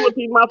 I see what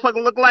these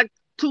motherfuckers look like.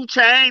 2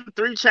 Chainz,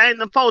 3 Chainz,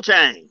 and 4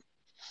 Chainz.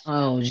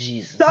 Oh,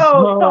 Jesus. So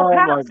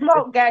Pop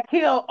Smoke got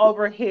killed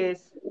over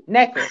his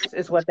necklace,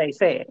 is what they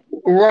said.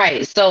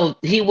 Right. So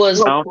he was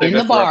in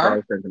the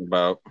bar.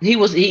 He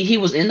was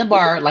in the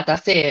bar, like I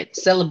said,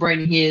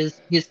 celebrating his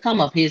come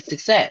up, his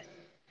success.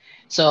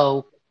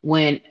 So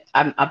when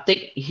I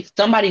think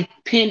somebody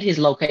pinned his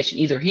location,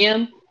 either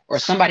him or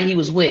somebody he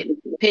was with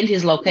pinned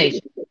his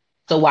location.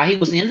 So while he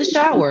was in the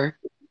shower,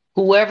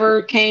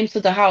 whoever came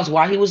to the house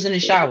while he was in the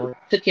shower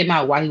took him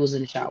out while he was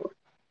in the shower.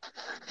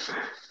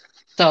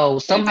 So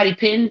somebody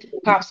pinned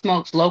Pop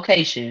Smoke's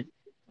location,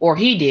 or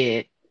he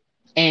did,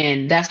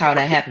 and that's how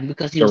that happened,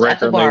 because he was at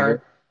the bar.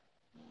 Label.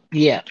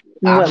 Yeah,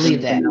 I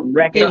believe that.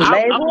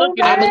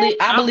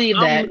 I believe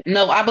that.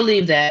 No, I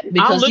believe that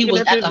because he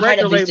was at the height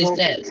of his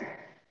success.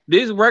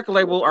 These record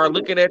labels are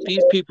looking at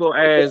these people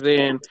as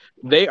in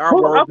they are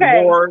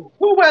more.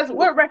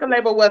 What record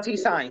label was he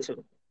signed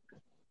to?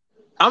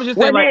 I'm just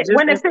saying,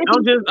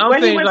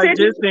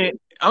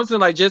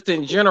 just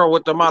in general,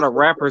 with the amount of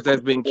rappers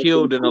that's been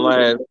killed in the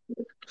last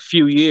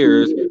few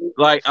years,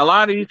 like a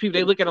lot of these people,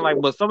 they look at it like,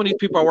 well, some of these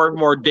people are worth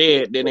more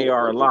dead than they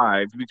are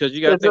alive, because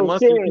you got to think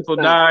once these people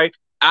die,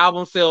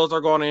 album sales are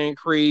going to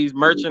increase,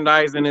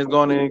 merchandising is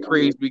going to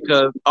increase,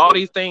 because all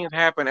these things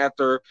happen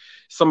after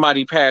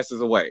somebody passes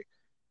away.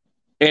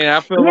 And I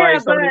feel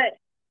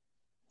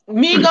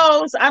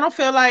Migos, I don't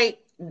feel like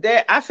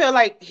that. I feel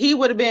like he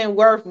would have been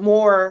worth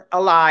more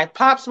alive.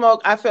 Pop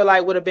Smoke, I feel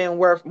like would have been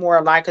worth more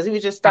alive because he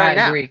was just starting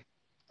out.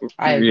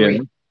 I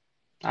agree.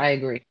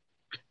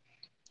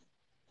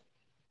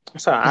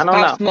 So I don't know.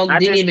 I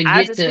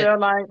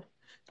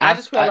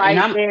just feel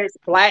like it's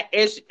black.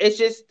 It's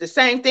just the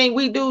same thing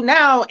we do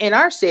now in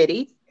our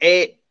city.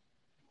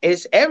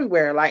 It's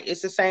everywhere. Like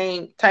it's the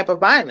same type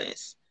of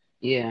violence.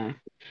 Yeah,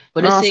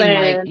 but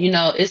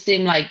it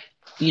seemed like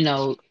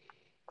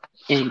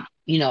in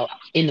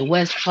in the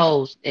West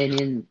Coast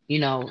and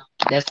in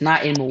that's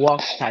not in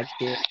Milwaukee type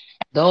shit.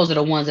 Those are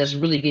the ones that's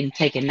really getting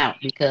taken out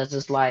because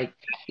it's like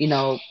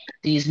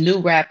these new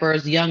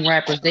rappers, young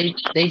rappers, they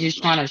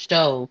just trying to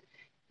show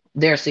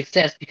their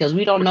success because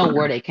we don't know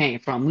where they came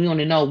from. We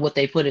only know what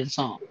they put in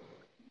song.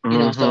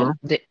 So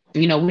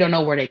we don't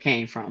know where they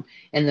came from.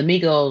 And the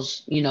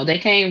Migos,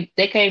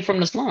 they came from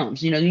the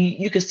slums.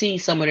 You could see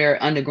some of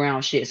their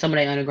underground shit, some of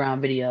their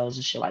underground videos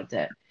and shit like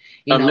that.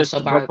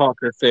 Mr.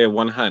 Parker said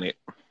 100.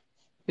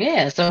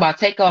 Yeah, so by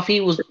Takeoff, he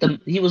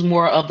was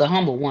more of the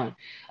humble one.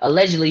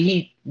 Allegedly,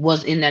 he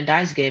was in that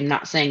dice game,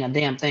 not saying a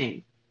damn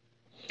thing.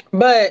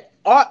 But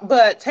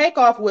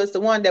Takeoff was the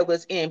one that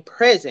was in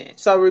prison.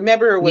 So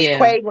remember, it was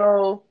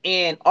Quavo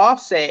and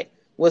Offset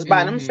was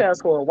by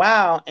themselves for a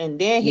while, and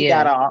then he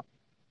got off.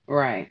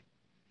 Right.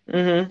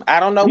 I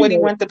don't know what he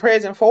went to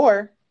prison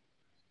for.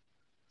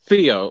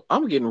 Theo,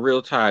 I'm getting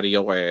real tired of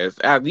your ass.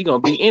 You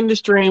gonna be in the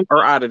stream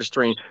or out of the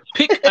stream?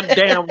 Pick a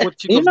damn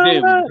what you gonna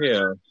do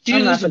here.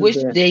 Choose which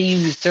day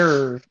you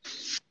serve.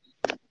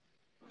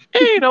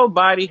 Ain't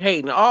nobody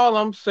hating. All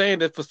I'm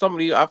saying is for some of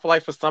these, I feel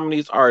like for some of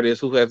these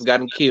artists who has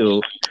gotten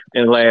killed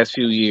in the last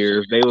few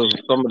years, they was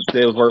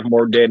worth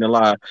more dead than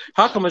alive.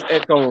 How come it's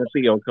Echo and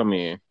Theo come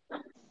in?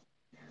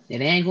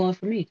 It ain't going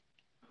for me.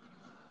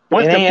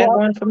 It ain't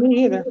going for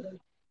me either.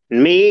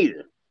 Me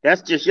either.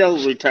 That's just your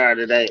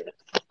retarded ass.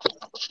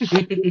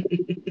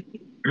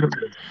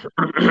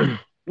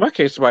 Why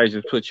can't somebody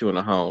just put you in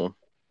a home?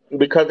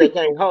 Because they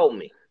can't hold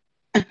me.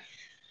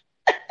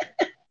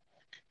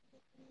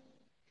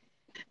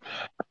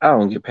 I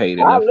don't get paid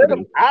enough.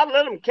 I'll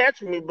let them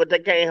catch me, but they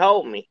can't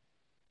hold me.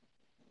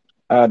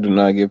 I do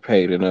not get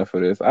paid enough for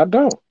this. I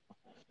don't.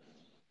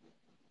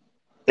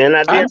 And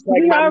I did.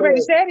 He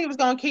already said he was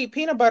gonna keep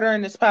peanut butter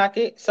in his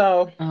pocket.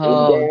 So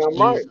damn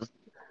right.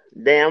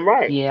 Damn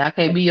right. Yeah, I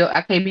can't be your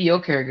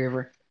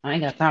caregiver. I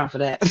ain't got time for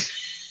that.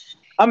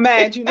 I'm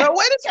mad. You know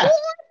what it's for?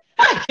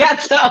 I got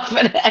time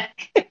for that.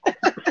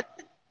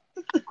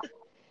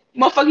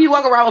 Motherfucker, you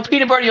walk around with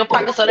peanut butter in your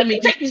pocket, so let me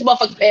take these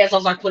motherfuckers' pants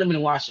off so I can put them in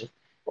the washer.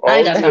 I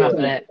ain't got time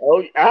for that.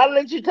 Oh, I'll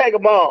let you take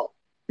them all.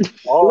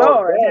 Oh,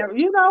 Lord,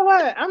 you know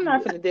what? I'm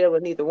not gonna deal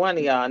with neither one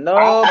of y'all.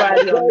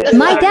 Nobody on this.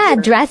 My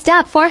dad dressed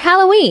up for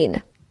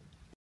Halloween.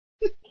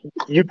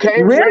 You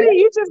can't really?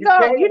 You just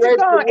gonna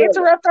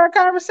interrupt our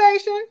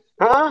conversation?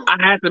 Huh? I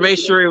had to make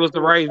sure it was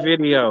the right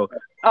video.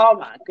 Oh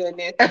my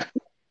goodness.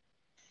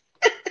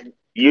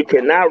 You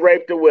cannot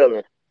rape the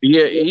willing.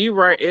 Yeah, you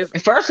right.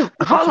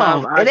 Hold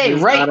on. It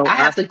ain't rape. I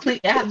have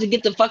to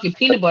get the fucking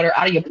peanut butter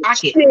out of your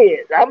pocket.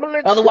 Shit,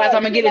 otherwise,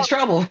 I'm gonna get in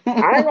trouble.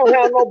 I ain't gonna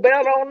have no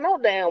belt on no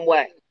damn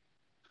way.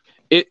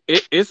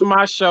 It's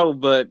my show,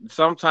 but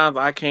sometimes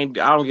I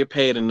don't get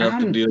paid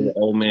enough to deal with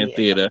old man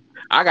theater.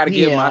 I got to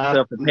give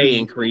myself a pay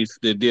increase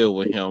to deal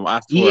with him. I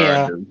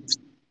swear I do.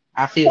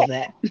 I feel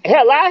that.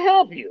 Hell, I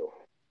help you.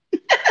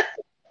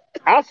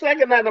 I'll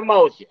second that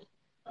emotion.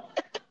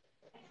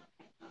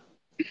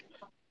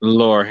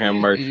 Lord have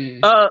mercy.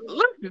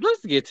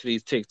 Let's get to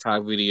these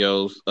TikTok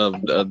videos of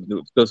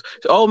because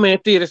old man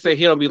theater said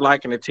he don't be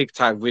liking the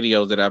TikTok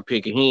videos that I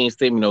pick, and he ain't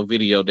sent me no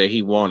video that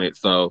he wanted.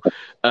 So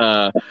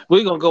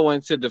we're gonna go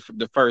into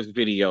the first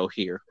video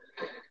here.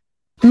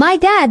 My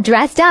dad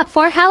dressed up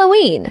for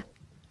Halloween.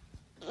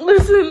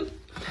 Listen,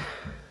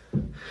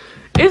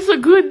 it's a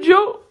good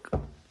joke.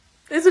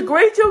 It's a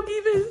great joke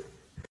even.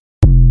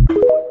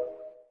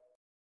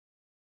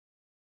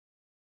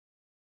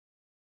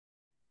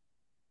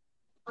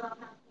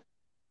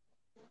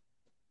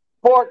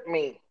 Fork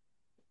me.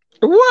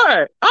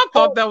 What? I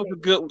thought that was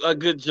a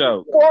good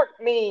joke. Fork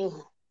me.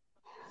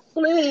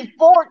 Please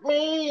fork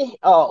me.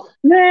 Oh.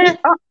 Man.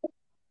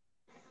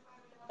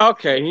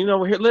 Okay, you know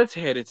what? Here, let's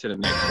head into the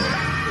next one.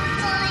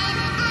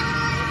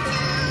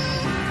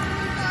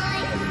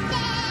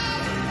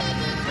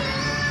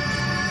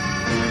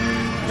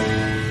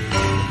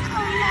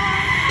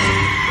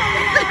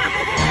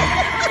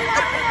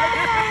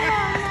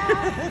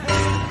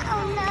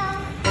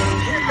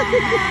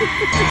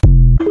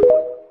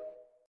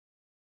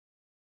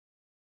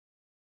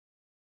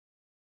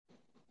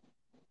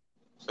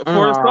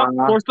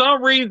 For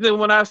some reason,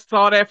 when I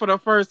saw that for the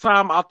first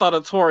time, I thought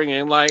of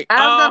Torian. Like,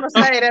 I was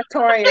gonna say that's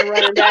Torian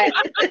running back.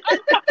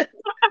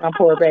 My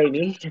poor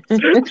baby.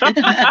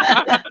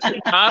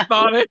 I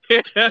thought it.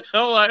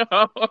 I'm like,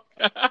 oh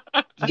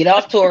God. Get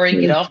off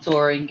Torian. Get off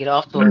Torian. Get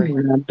off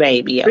Torian.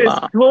 Baby, it's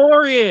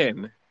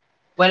Torian.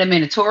 Wait a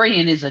minute.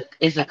 Torian is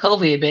a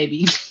COVID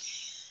baby.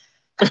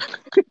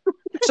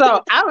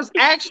 So I was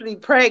actually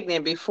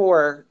pregnant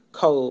before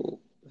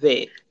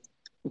COVID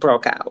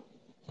broke out.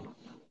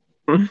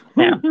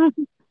 Yeah.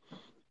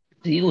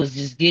 He was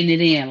just getting it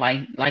in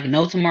like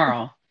no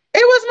tomorrow.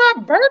 It was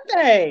my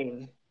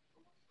birthday.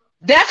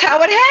 That's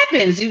how it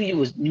happens. You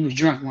was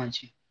drunk,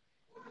 weren't you?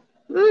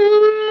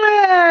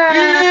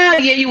 Yeah,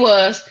 you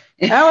was.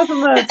 I was a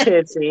little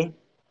tipsy.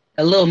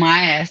 A little my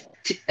ass.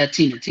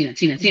 Tina.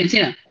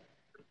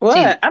 What?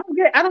 Tina.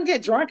 I don't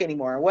get drunk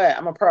anymore. What?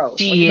 I'm a pro.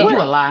 Yeah, you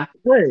a lie.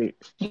 Wait.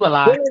 You a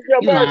lie. When is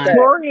your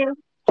birthday?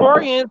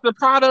 Euphoria is the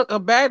product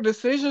of bad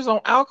decisions on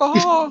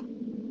alcohol?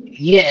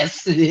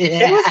 Yes.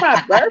 It was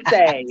my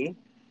birthday.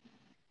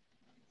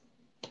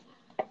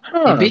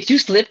 And bitch, you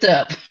slipped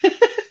up.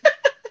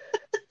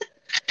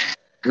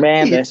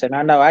 Man, listen,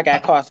 I know I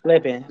got caught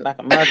slipping like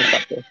a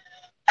motherfucker.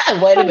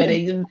 Wait a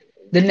minute.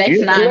 The next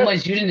 9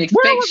 months, you didn't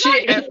Where expect was I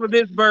shit. at for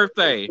this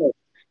birthday?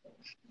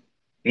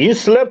 You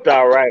slipped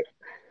all right.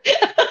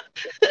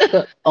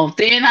 On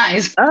thin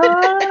ice.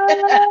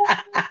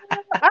 I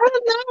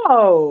don't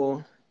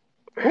know.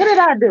 What did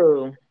I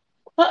do?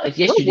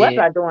 Yes, What you was did.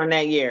 I doing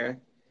that year?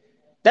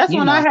 That's You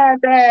when know. I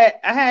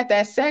had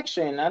that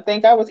section. I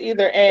think I was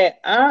either at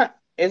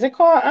is it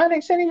called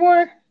Onyx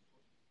anymore?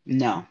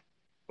 No,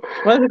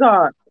 What's it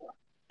called?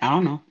 I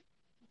don't know.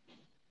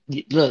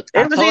 Look,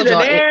 I It was told either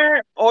y'all.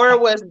 there or it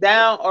was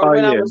down or Oh,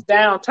 when I yeah. was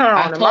downtown.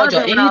 I It told might have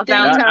y'all been when I was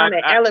anything- downtown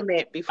in I-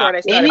 Element before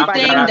they started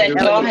fighting Anything about that the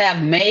y'all Element.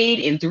 have made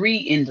in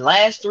the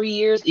last 3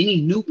 years, any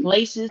new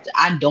places,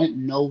 I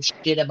don't know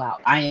shit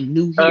about. I am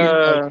new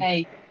here.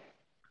 Okay.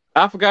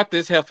 I forgot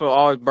this heifer.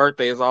 All his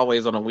birthday is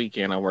always on a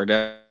weekend. I work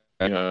that.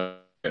 Yeah.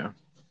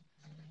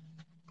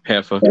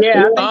 Heifer.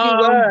 Yeah, I think he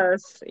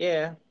was.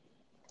 Yeah,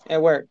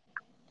 at work.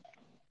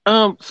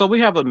 So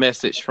we have a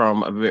message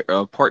from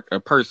a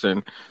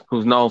person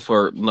who's known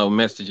for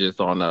messages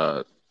on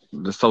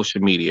the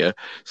social media.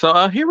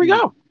 So here we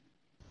go.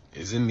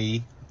 Is it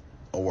me,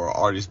 or were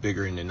artists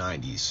bigger in the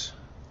 90s?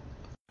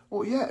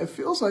 Well, yeah, it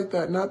feels like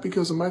that, not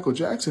because of Michael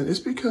Jackson. It's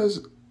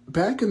because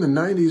back in the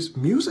 90s,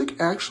 music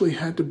actually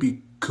had to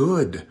be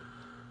good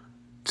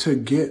to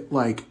get,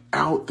 like,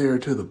 out there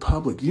to the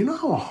public. You know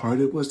how hard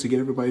it was to get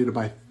everybody to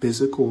buy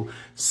physical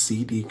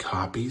CD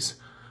copies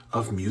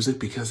of music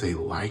because they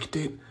liked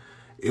it?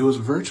 It was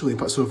virtually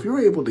impossible. So if you were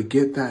able to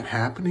get that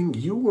happening,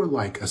 you were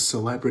like a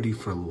celebrity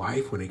for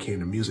life when it came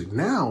to music.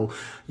 Now,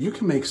 you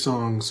can make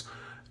songs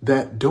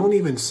that don't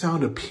even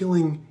sound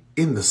appealing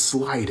in the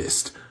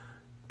slightest,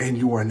 and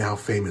you are now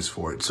famous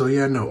for it. So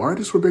yeah, no,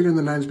 artists were bigger in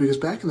the 90s because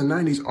back in the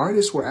 90s,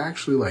 artists were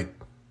actually like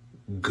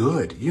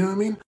good. You know what I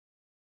mean?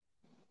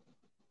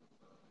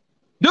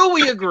 Do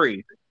we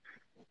agree?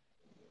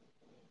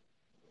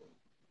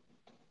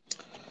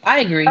 I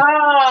agree.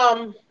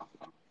 Um,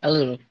 A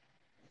little.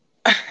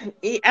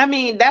 I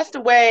mean, that's the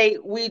way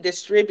we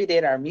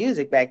distributed our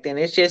music back then.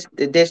 It's just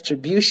the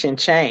distribution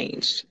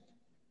changed.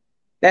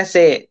 That's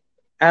it.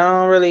 I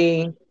don't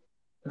really.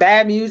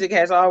 Bad music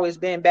has always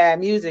been bad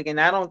music, and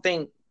I don't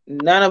think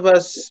none of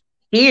us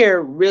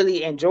here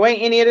really enjoy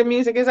any of the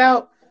music is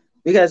out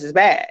because it's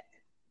bad.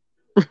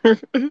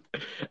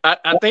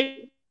 I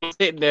think it's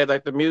hitting there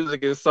like the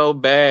music is so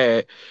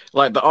bad.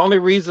 Like the only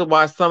reason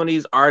why some of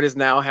these artists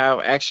now have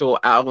actual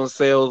album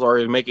sales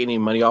or make any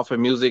money off of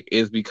music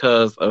is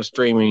because of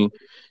streaming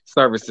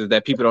services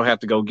that people don't have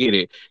to go get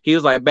it. He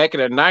was like, back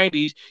in the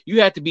 90s, you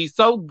had to be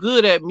so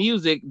good at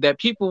music that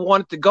people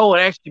wanted to go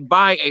and actually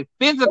buy a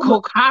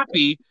physical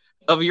copy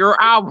of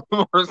your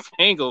album or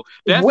single.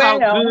 That's how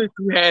good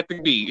you had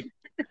to be.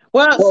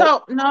 Well,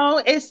 so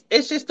no, it's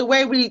just the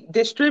way we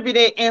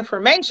distributed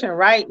information,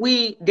 right?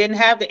 We didn't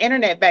have the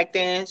internet back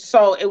then,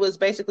 so it was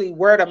basically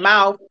word of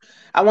mouth.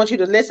 I want you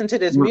to listen to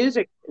this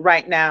music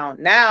right now.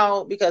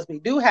 Now, because we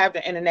do have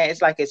the internet,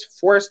 it's like it's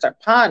forced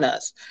upon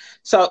us.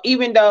 So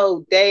even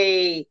though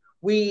Soldier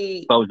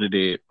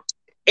did.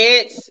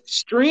 It's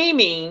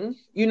streaming,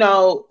 you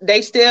know,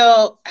 they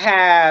still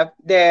have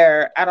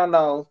their, I don't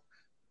know,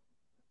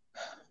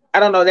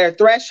 their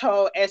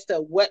threshold as to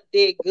what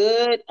did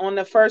good on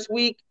the first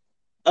week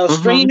of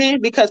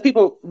streaming, because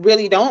people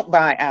really don't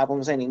buy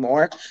albums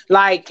anymore.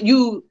 Like,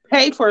 you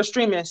pay for a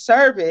streaming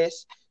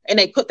service and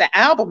they put the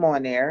album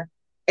on there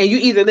and you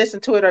either listen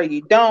to it or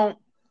you don't.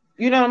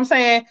 You know what I'm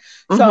saying?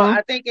 So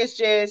I think it's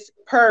just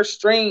per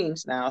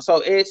streams now.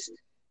 So it's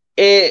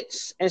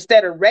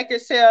instead of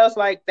record sales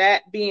like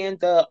that being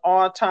the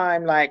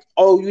all-time, like,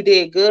 oh, you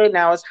did good,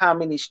 now it's how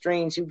many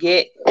streams you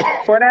get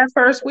for that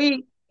first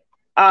week.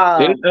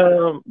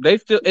 They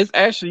still, it's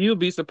actually, you'd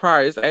be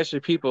surprised, it's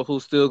actually people who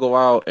still go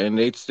out and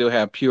they still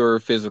have pure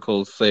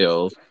physical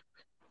sales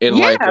in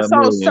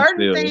so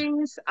certain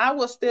things I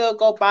will still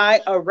go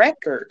buy a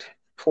record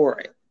for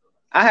it.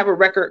 I have a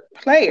record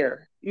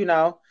player, you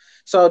know,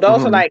 so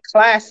those are like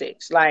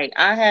classics. Like,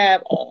 I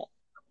have a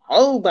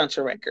whole bunch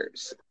of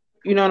records,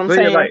 you know what I'm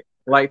saying?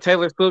 Like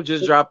Taylor Swift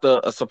just dropped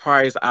a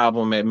surprise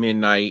album at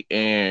midnight,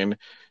 and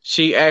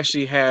she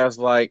actually has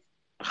like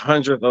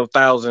hundreds of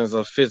thousands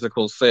of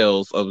physical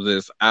sales of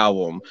this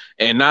album,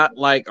 and not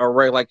like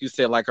like you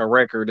said, like a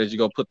record that you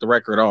go put the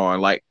record on,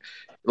 like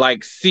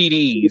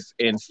CDs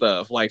and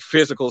stuff, like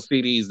physical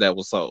CDs that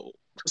was sold.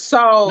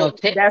 So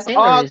that's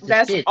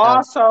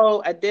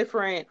also a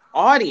different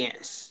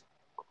audience,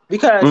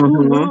 because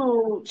who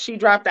knew she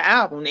dropped the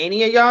album?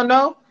 Any of y'all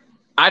know?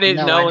 I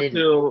didn't know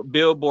until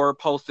Billboard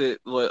posted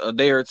a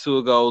day or two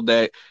ago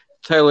that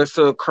Taylor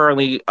Swift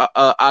currently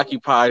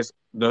occupies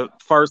the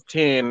first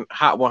 10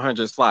 Hot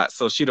 100 slots.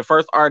 So she the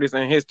first artist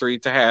in history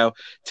to have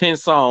 10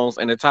 songs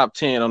in the top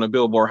 10 on the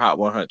Billboard Hot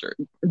 100.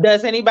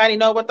 Does anybody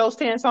know what those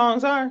 10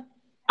 songs are?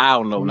 I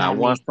don't know. Not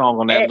one song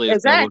on that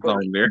list that was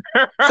on there.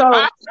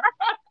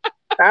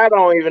 I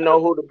don't even know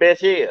who the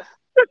bitch is.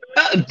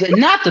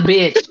 Not the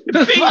bitch.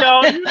 You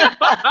know.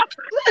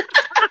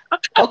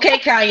 Okay,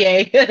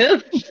 Kanye.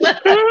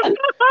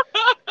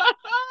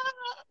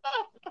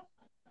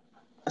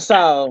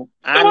 So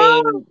I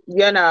mean,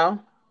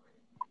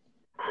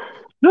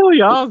 No,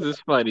 y'all's is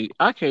funny.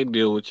 I can't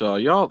deal with y'all.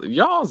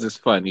 Y'all's is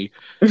funny.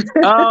 Let's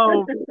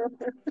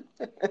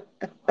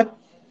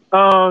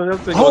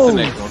see what's the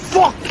next one.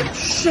 Fucking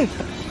shit!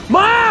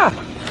 Ma!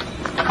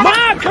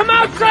 Ma, come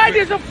outside!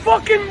 There's a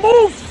fucking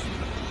moose!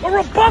 Or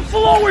a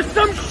buffalo or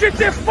some shit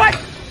they're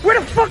fighting! Where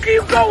the fuck are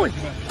you going?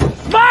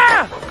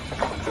 Ma!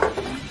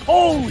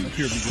 Holy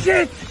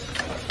shit!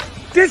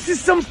 This is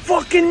some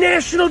fucking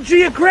National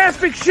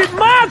Geographic shit!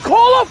 Ma,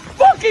 call a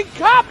fucking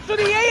cops or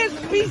the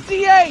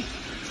ASPCA!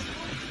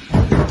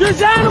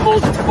 There's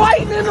animals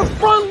fighting in the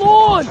front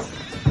lawn!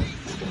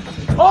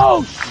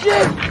 Oh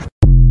shit!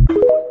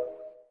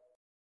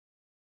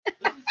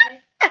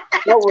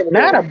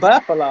 not a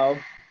buffalo.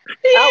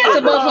 It's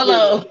a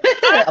buffalo.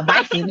 A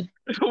bison.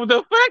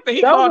 The fact that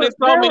he called it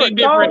so many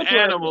different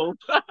animals.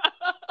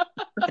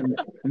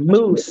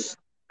 Moose.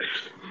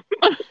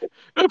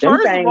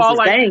 First of all,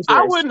 like,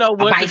 I wouldn't know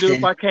what to do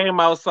if I came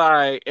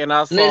outside and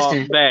I saw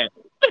that.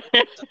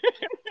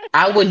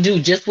 I would do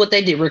just what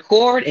they did: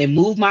 record and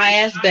move my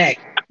ass back.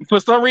 For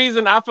some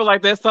reason, I feel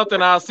like that's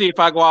something I'll see if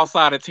I go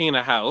outside of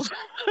Tina's house.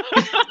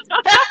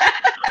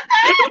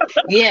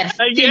 Yes,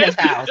 Tina's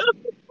house.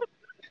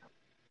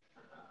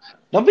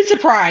 Don't be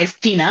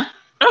surprised, Tina.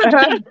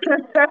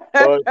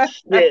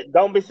 Shit,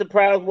 don't be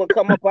surprised what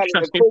come up out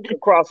of the creek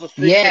across the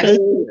street. Yes,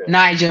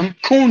 Nigel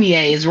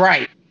Cunha is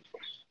right.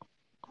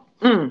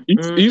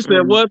 You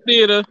said what,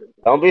 Theater?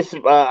 Don't be.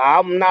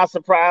 I'm not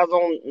surprised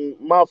on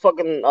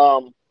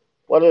motherfucking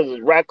what is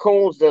it?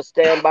 Raccoons that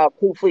stand about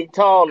 2 feet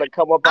tall and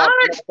come up. I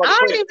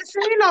ain't even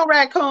seen no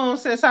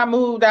raccoons since I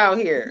moved out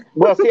here.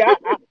 Well, see,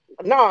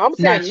 I'm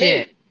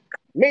saying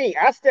me.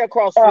 I stay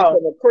across the street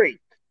from the creek.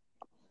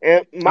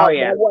 And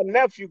my one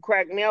nephew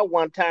cracked me out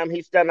one time.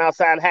 He's standing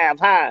outside half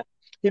high.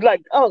 He's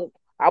like, "Oh,"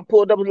 I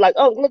pulled up and like,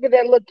 "Oh, look at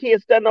that little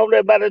kid standing over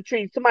there by the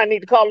tree. Somebody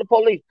need to call the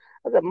police."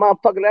 I said,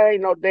 "Motherfucker, that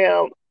ain't no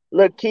damn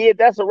little kid.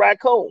 That's a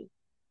raccoon."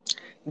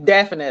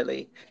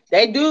 Definitely,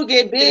 they do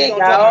get big.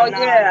 Oh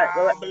yeah.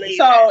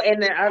 So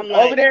and then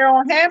over there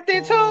on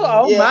Hampton too.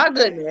 Oh my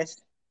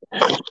goodness.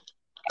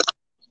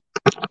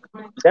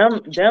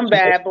 Them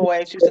bad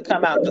boys used to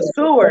come out the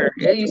sewer.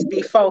 It used to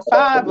be 4,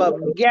 5 of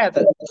them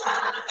together.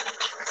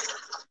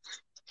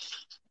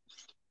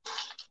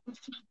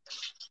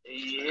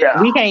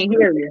 Yeah. We can't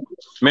hear you.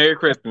 Merry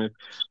Christmas.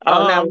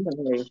 Now we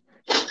can hear you.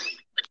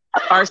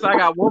 All right, so I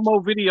got one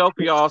more video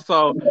for y'all.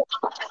 So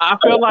I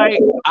feel like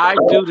I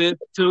do this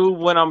too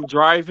when I'm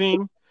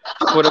driving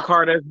with a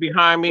car that's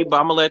behind me, but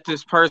I'm gonna let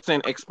this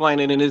person explain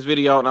it in this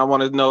video, and I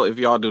want to know if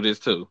y'all do this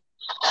too.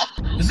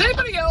 Does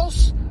anybody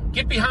else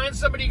get behind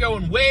somebody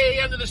going way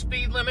under the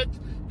speed limit,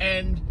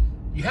 and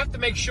you have to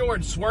make sure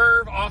and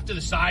swerve off to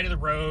the side of the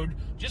road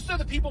just so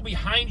the people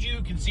behind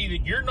you can see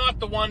that you're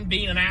not the one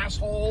being an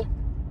asshole?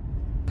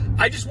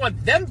 I just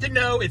want them to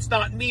know it's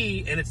not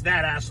me and it's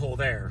that asshole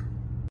there.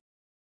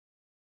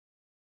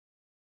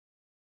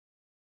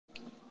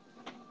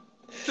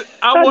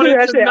 I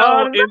wanted to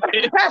know if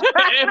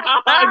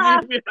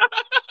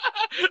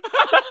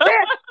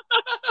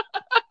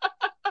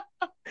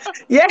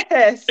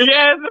Yes.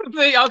 Yes.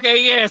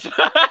 Okay. Yes.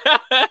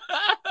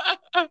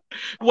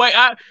 Wait,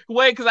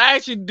 because I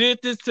actually did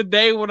this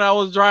today when I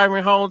was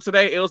driving home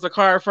today. It was a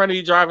car in front of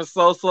you driving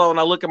so slow, and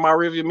I look in my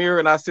rearview mirror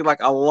and I see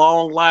like a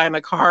long line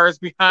of cars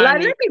behind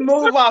me. Let me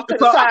move off to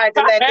the side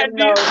to let them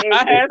know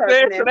I had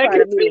that so they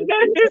can see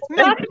that it's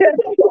not.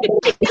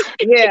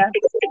 Yeah,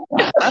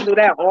 I do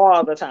that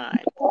all the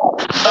time.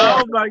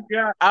 Oh my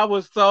God, I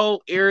was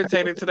so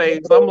irritated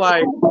today. So I'm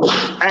like,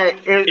 hey,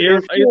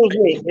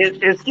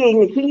 excuse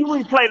me. Can you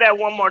replay that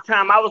one more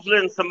time? I was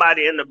letting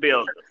somebody in the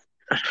building.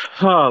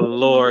 Oh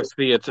Lord,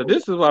 Theater.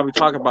 This is why we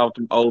talk about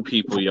them old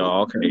people,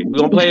 y'all. Okay, we're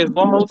gonna play it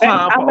one more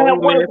time for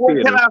old man What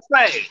Theater. can I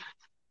say?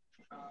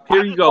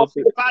 Here you go,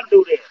 Theater. If I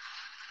do this.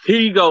 Here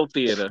you go,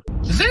 Theater.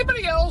 Does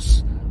anybody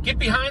else get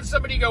behind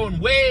somebody going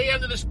way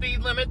under the speed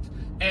limit,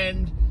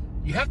 and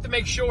you have to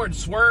make sure and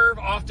swerve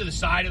off to the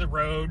side of the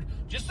road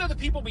just so the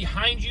people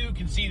behind you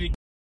can see that?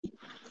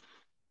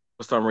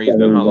 For some reason,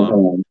 hold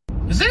on.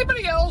 Does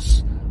anybody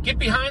else get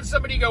behind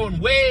somebody going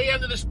way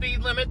under the speed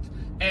limit,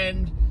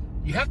 and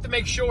you have to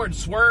make sure and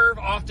swerve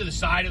off to the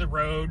side of the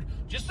road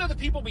just so the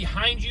people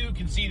behind you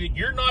can see that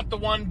you're not the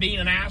one being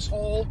an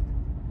asshole?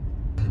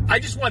 I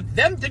just want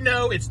them to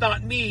know it's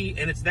not me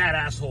and it's that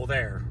asshole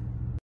there.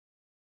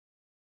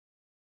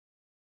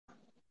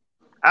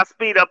 I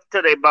speed up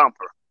to their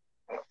bumper.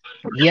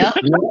 Yep,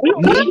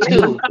 me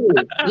too.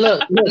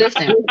 Look,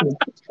 listen.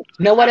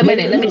 No, wait a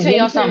minute. Let me tell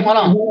y'all something. Hold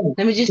on.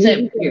 Let me just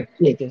say here.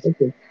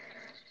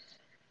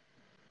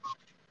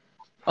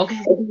 Okay,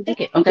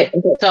 take it. Okay,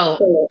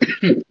 so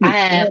I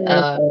have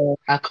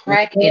a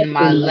crack in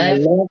my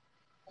left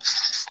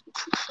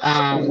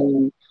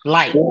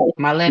light,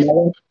 my left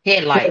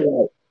headlight,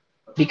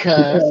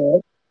 because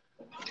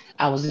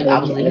I was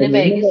living in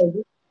Vegas,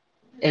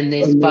 and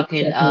this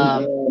fucking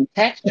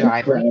taxi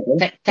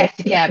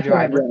cab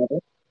driver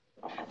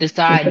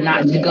decide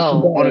not to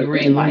go on a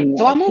green light.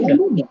 So I moved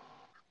him.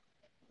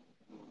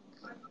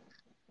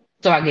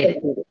 So I get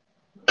it.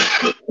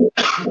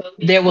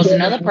 There was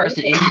another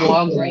person in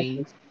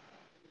Walgreens.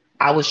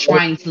 I was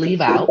trying to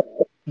leave out.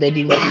 They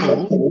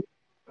didn't move.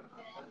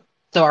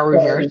 So I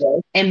reversed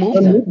and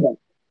moved them.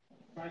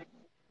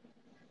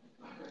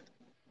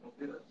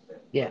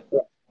 Yeah.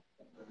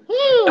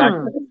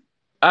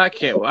 I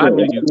can't. I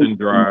knew you couldn't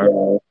drive.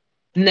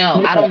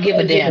 No, I don't give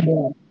a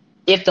damn.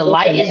 If the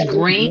light is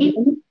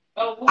green,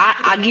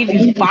 I give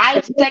you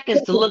 5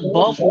 seconds to look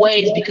both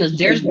ways because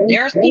there's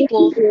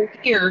people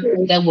here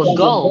that will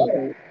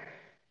go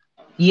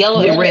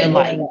yellow and red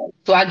light.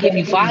 So I give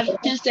you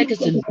 5-10 seconds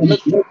to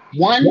look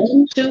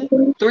 1,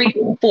 2, 3,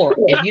 4.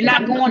 If you're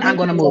not going, I'm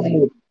gonna move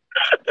you.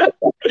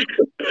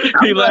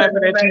 He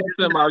laughing at you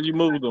somehow you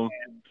moved them.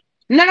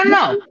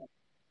 No.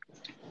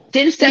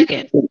 10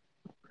 seconds.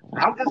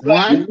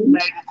 1,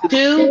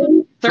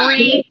 2,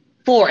 3,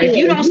 4. If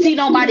you don't see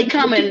nobody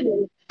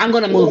coming, I'm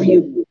gonna move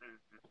you.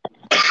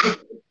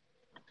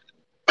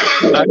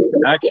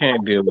 I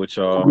can't deal with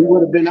y'all.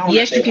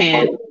 Yes, you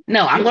can.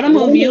 No, I'm gonna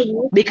move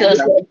you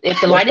because if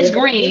the light is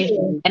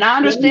green, and I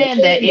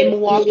understand that in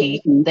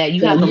Milwaukee that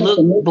you have to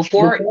look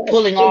before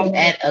pulling off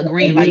at a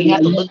green light, you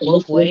have to look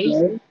both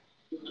ways.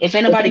 If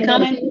ain't nobody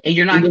coming and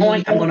you're not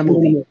going, I'm gonna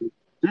move you.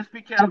 Just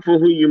be careful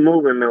who you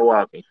move in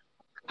Milwaukee.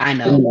 I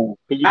know.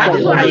 You catch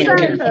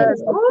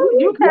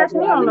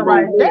me on the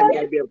right day. That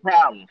might be a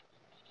problem.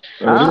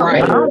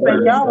 Right. I don't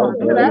think y'all want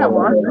to do that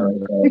one.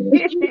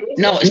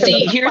 No,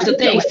 see, here's the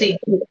thing. See,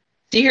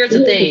 here's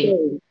the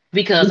thing.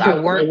 Because I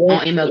work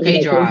on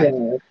MLK Drive,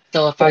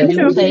 so if I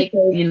do take,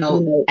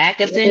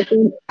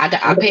 Atkinson,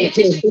 I pay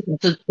attention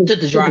to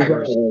the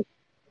drivers.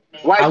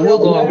 I will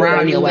go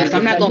around your ass.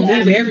 I'm not gonna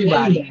move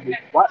everybody.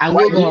 I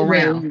will go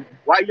around.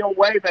 Why you don't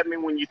wave at me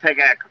when you take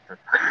Atkinson?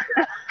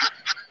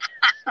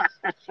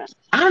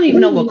 I don't even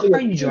know what car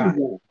you drive.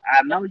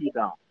 I know you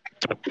don't.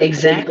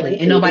 Exactly,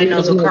 and nobody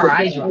knows what car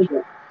I drive.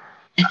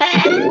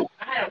 I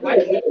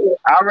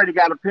already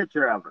got a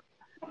picture of it.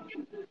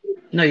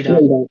 No, you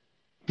don't.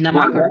 Not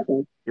my car.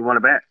 You want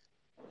it back?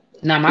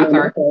 Not my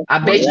car. I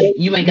bet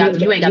you ain't got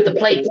the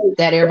plate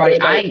that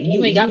everybody.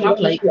 You ain't got my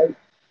plate.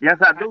 Yes,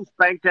 I do.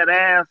 Spank that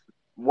ass.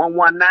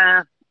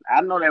 119.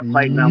 I know that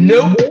plate number.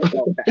 Nope.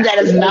 That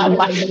is not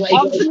my plate.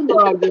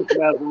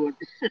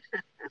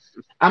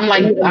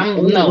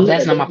 No,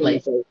 that's not my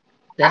plate.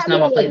 That's not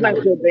my plate.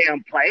 Like your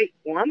damn plate,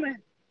 woman.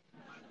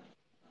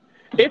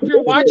 If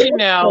you're watching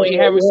now and you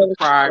haven't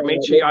subscribed,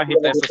 make sure y'all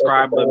hit that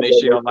subscribe button. Make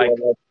sure y'all like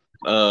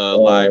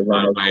live,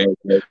 by the way.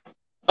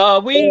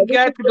 We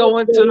got to go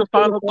into the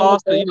final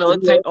thoughts. It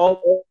takes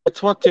over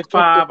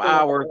 25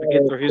 hours to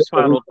get through his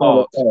final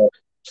thoughts.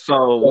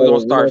 So we're gonna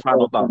start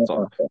final thoughts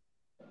off.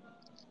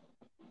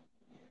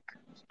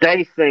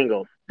 Stay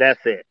single.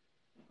 That's it.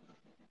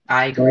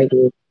 I agree.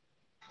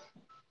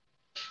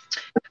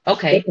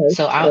 Okay,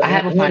 so I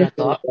have a final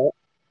thought.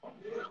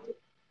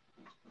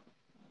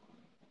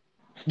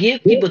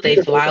 Give people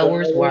their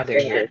flowers while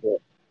they're here.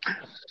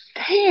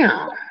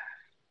 Damn.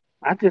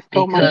 I just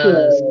told my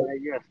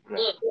yesterday.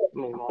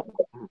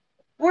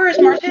 Where is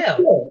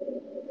Martell?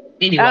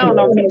 Anyway, I don't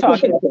know if he's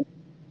talking.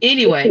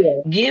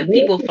 Anyway, give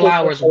people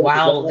flowers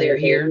while they're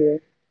here.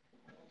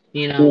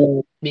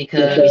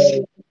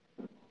 Because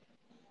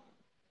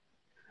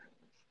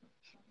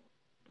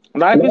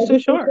life is too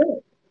short.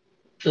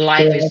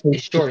 Life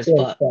is short as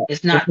fuck.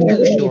 It's not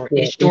too short.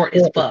 It's short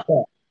as fuck.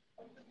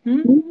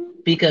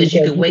 Because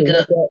you can wake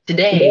up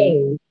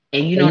today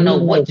and you don't know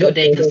what your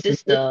day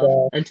consists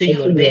of until you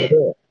go to bed.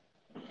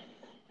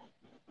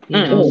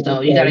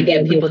 So you got to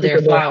give people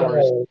their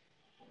flowers,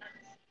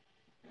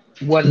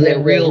 whether they're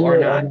real or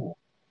not.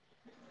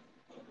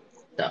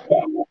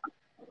 So,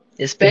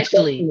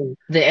 especially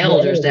the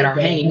elders that are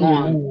hanging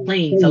on,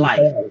 clinging to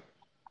life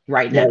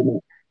right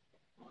now.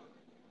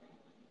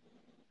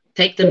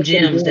 Take them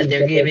gems that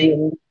they're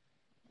giving,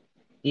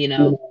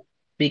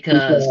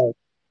 because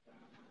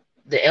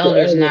the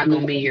elders not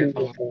going to be here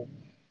for long.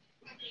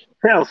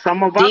 Hell,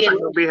 some of us are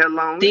going to be here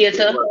long.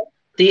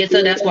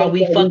 Theater, that's why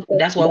we fuck.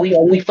 That's why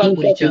we fuck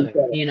with each other,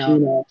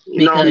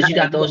 because you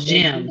got those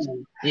gems, So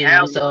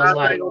it's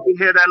like gonna be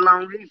here that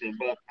long either,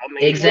 but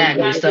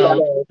exactly.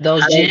 So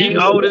those gems. He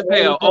old as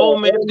hell.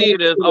 Old man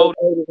theater is old.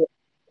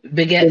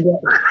 Big ass.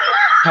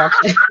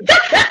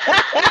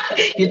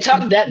 You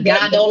talk that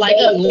God don't like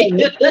ugly.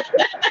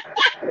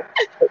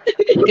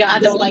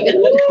 God don't like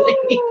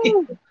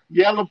ugly.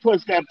 Yellow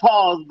push that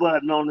pause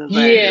button on his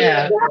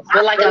ass.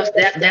 But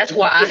that's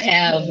why I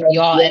have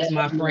y'all as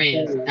my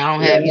friends. I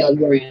don't have young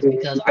friends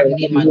because I can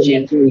get my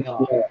gems from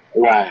y'all.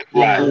 Right.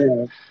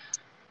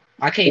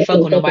 I can't fuck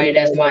with nobody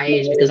that's my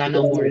age because I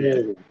know more than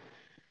them.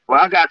 Well,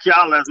 I got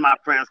y'all as my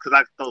friends because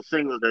I throw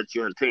singles at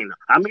you and Tina.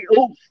 I mean,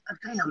 oops,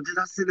 damn, did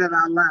I say that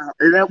out loud?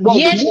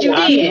 Yes, you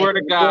I did. swear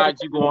to God,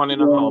 you going in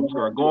the home.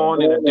 You're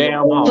going in a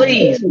damn home.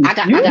 Please, I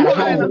got a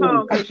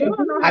home.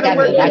 I got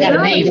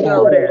a name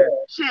for it.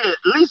 Shit, at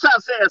least I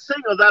said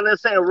singles. I didn't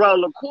say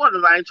roll of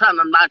quarters. I ain't trying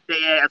to knock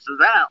their asses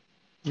out.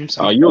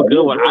 Oh, you're a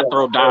good one. I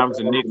throw dimes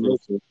and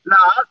nickels. No,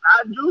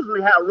 I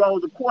usually have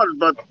rolls of quarters,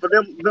 but for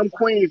them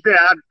queens there,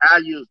 I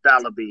use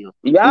dollar bills.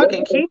 Y'all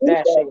can keep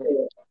that shit.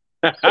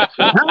 when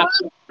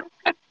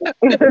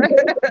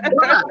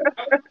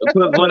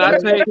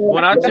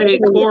I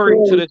take Corey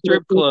to the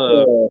strip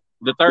club,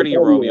 the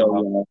 30-year-old,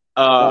 y'all,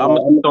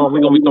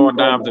 we're gonna be throwing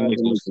dimes and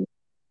nickels.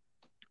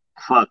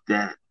 Fuck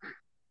that.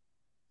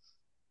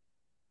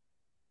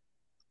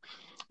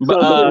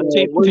 But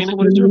Tina,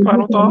 what is your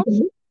final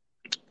thoughts?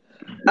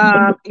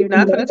 You're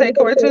not gonna take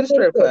Corey to the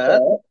strip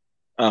club.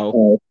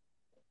 Oh,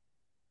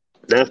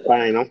 that's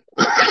final.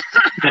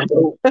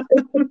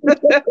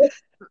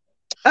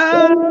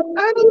 I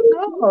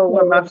don't know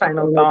what my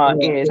final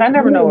thought is. I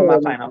never know what my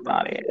final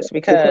thought is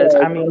because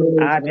I mean,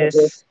 I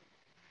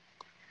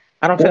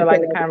don't feel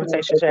like the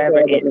conversation should ever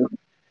end.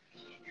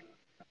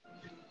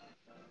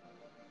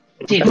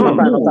 That's my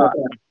final thought.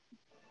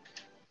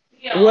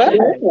 What?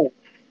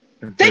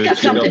 Think of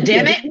something,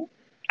 damn it!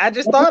 I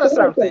just thought of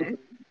something.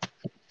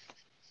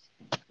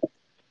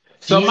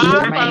 So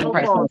my final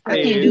thought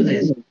I can't do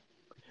this.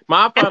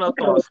 My final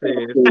thought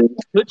says,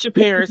 put your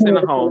parents in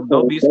the home.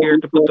 Don't be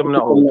scared to put them in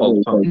the old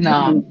folks' home.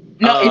 No.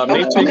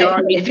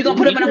 If you're gonna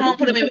put them in a home,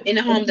 put them in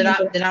the home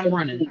that I'm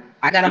running.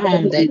 I got a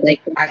home that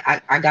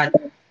I got.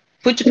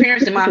 Put your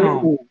parents in my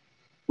home.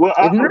 Well,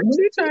 I'm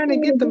trying to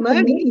get the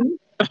money.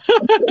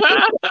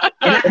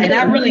 and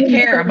I really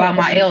care about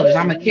my elders.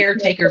 I'm a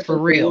caretaker for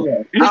real.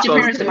 Put your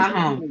parents in my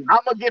home.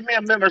 I'm gonna give me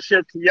a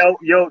membership to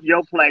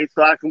your place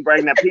so I can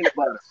bring that peanut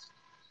butter.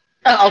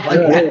 Oh my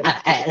God.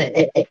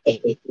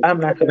 I'm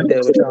not gonna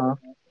deal with y'all.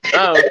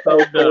 Oh, so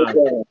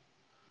done.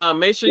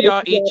 Make sure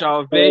y'all eat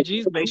y'all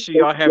veggies. Make sure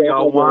y'all have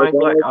y'all wine,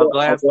 like a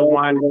glass of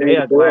wine a day.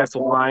 A glass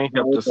of wine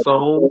helps the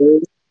soul.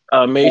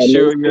 Make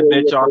sure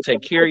that y'all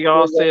take care of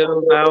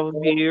yourselves out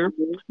here.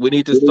 We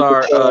need to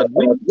start.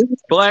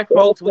 Black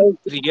folks, we need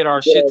to get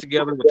our shit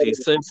together with the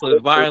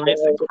senseless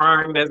violence and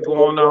crime that's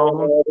going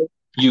on.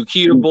 You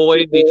Keter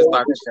boys need to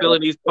start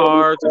filling these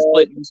cars and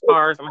splitting these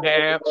cars in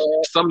half.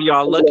 Some of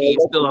y'all lucky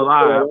he's still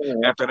alive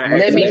after that.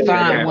 Let me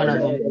find one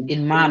of them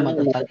in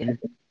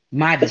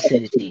my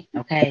vicinity,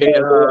 okay?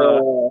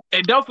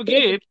 And don't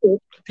forget,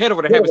 head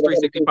over to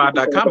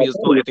habits365.com. Use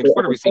code Anthony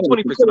to receive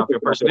 20% off your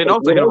purchase. Then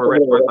also head over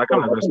to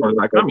redspurs.com.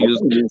 Redspurs.com. Use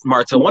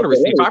Martel1 to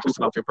receive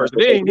 5% off your purchase.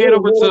 Then head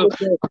over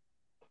to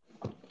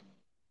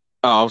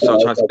I'm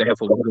sorry, trying to see the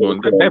headphones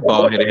going. That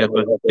ball had a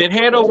headphone. Then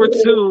head over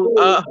to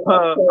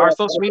our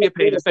social media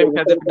page, the Same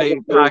Kind Different Day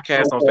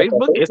Podcast on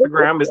Facebook.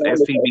 Instagram is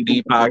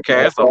SCDD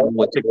Podcast. On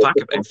TikTok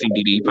is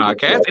SCDD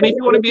Podcast. And if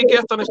you want to be a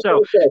guest on the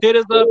show, hit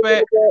us up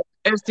at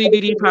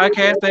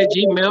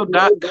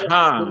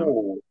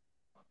SCDDpodcast@gmail.com.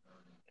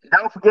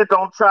 Don't forget,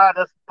 don't try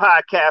this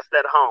podcast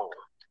at home.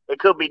 It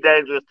could be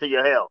dangerous to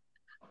your health.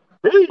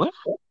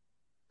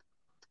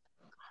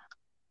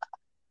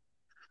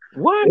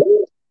 What?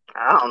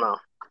 I don't know.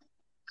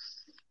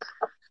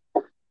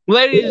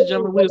 Ladies and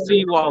gentlemen, we'll see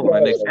you all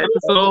on the next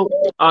episode.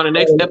 On the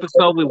next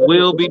episode, we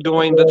will be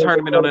doing the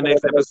tournament on the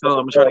next episode.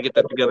 I'm trying to get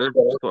that together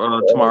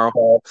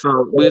tomorrow.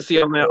 So we'll see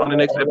you on the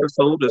next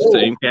episode, the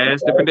Same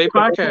Cast, Different Day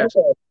Podcast.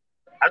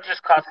 I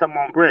just caught some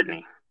on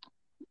Brittany.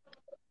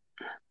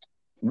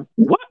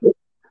 What?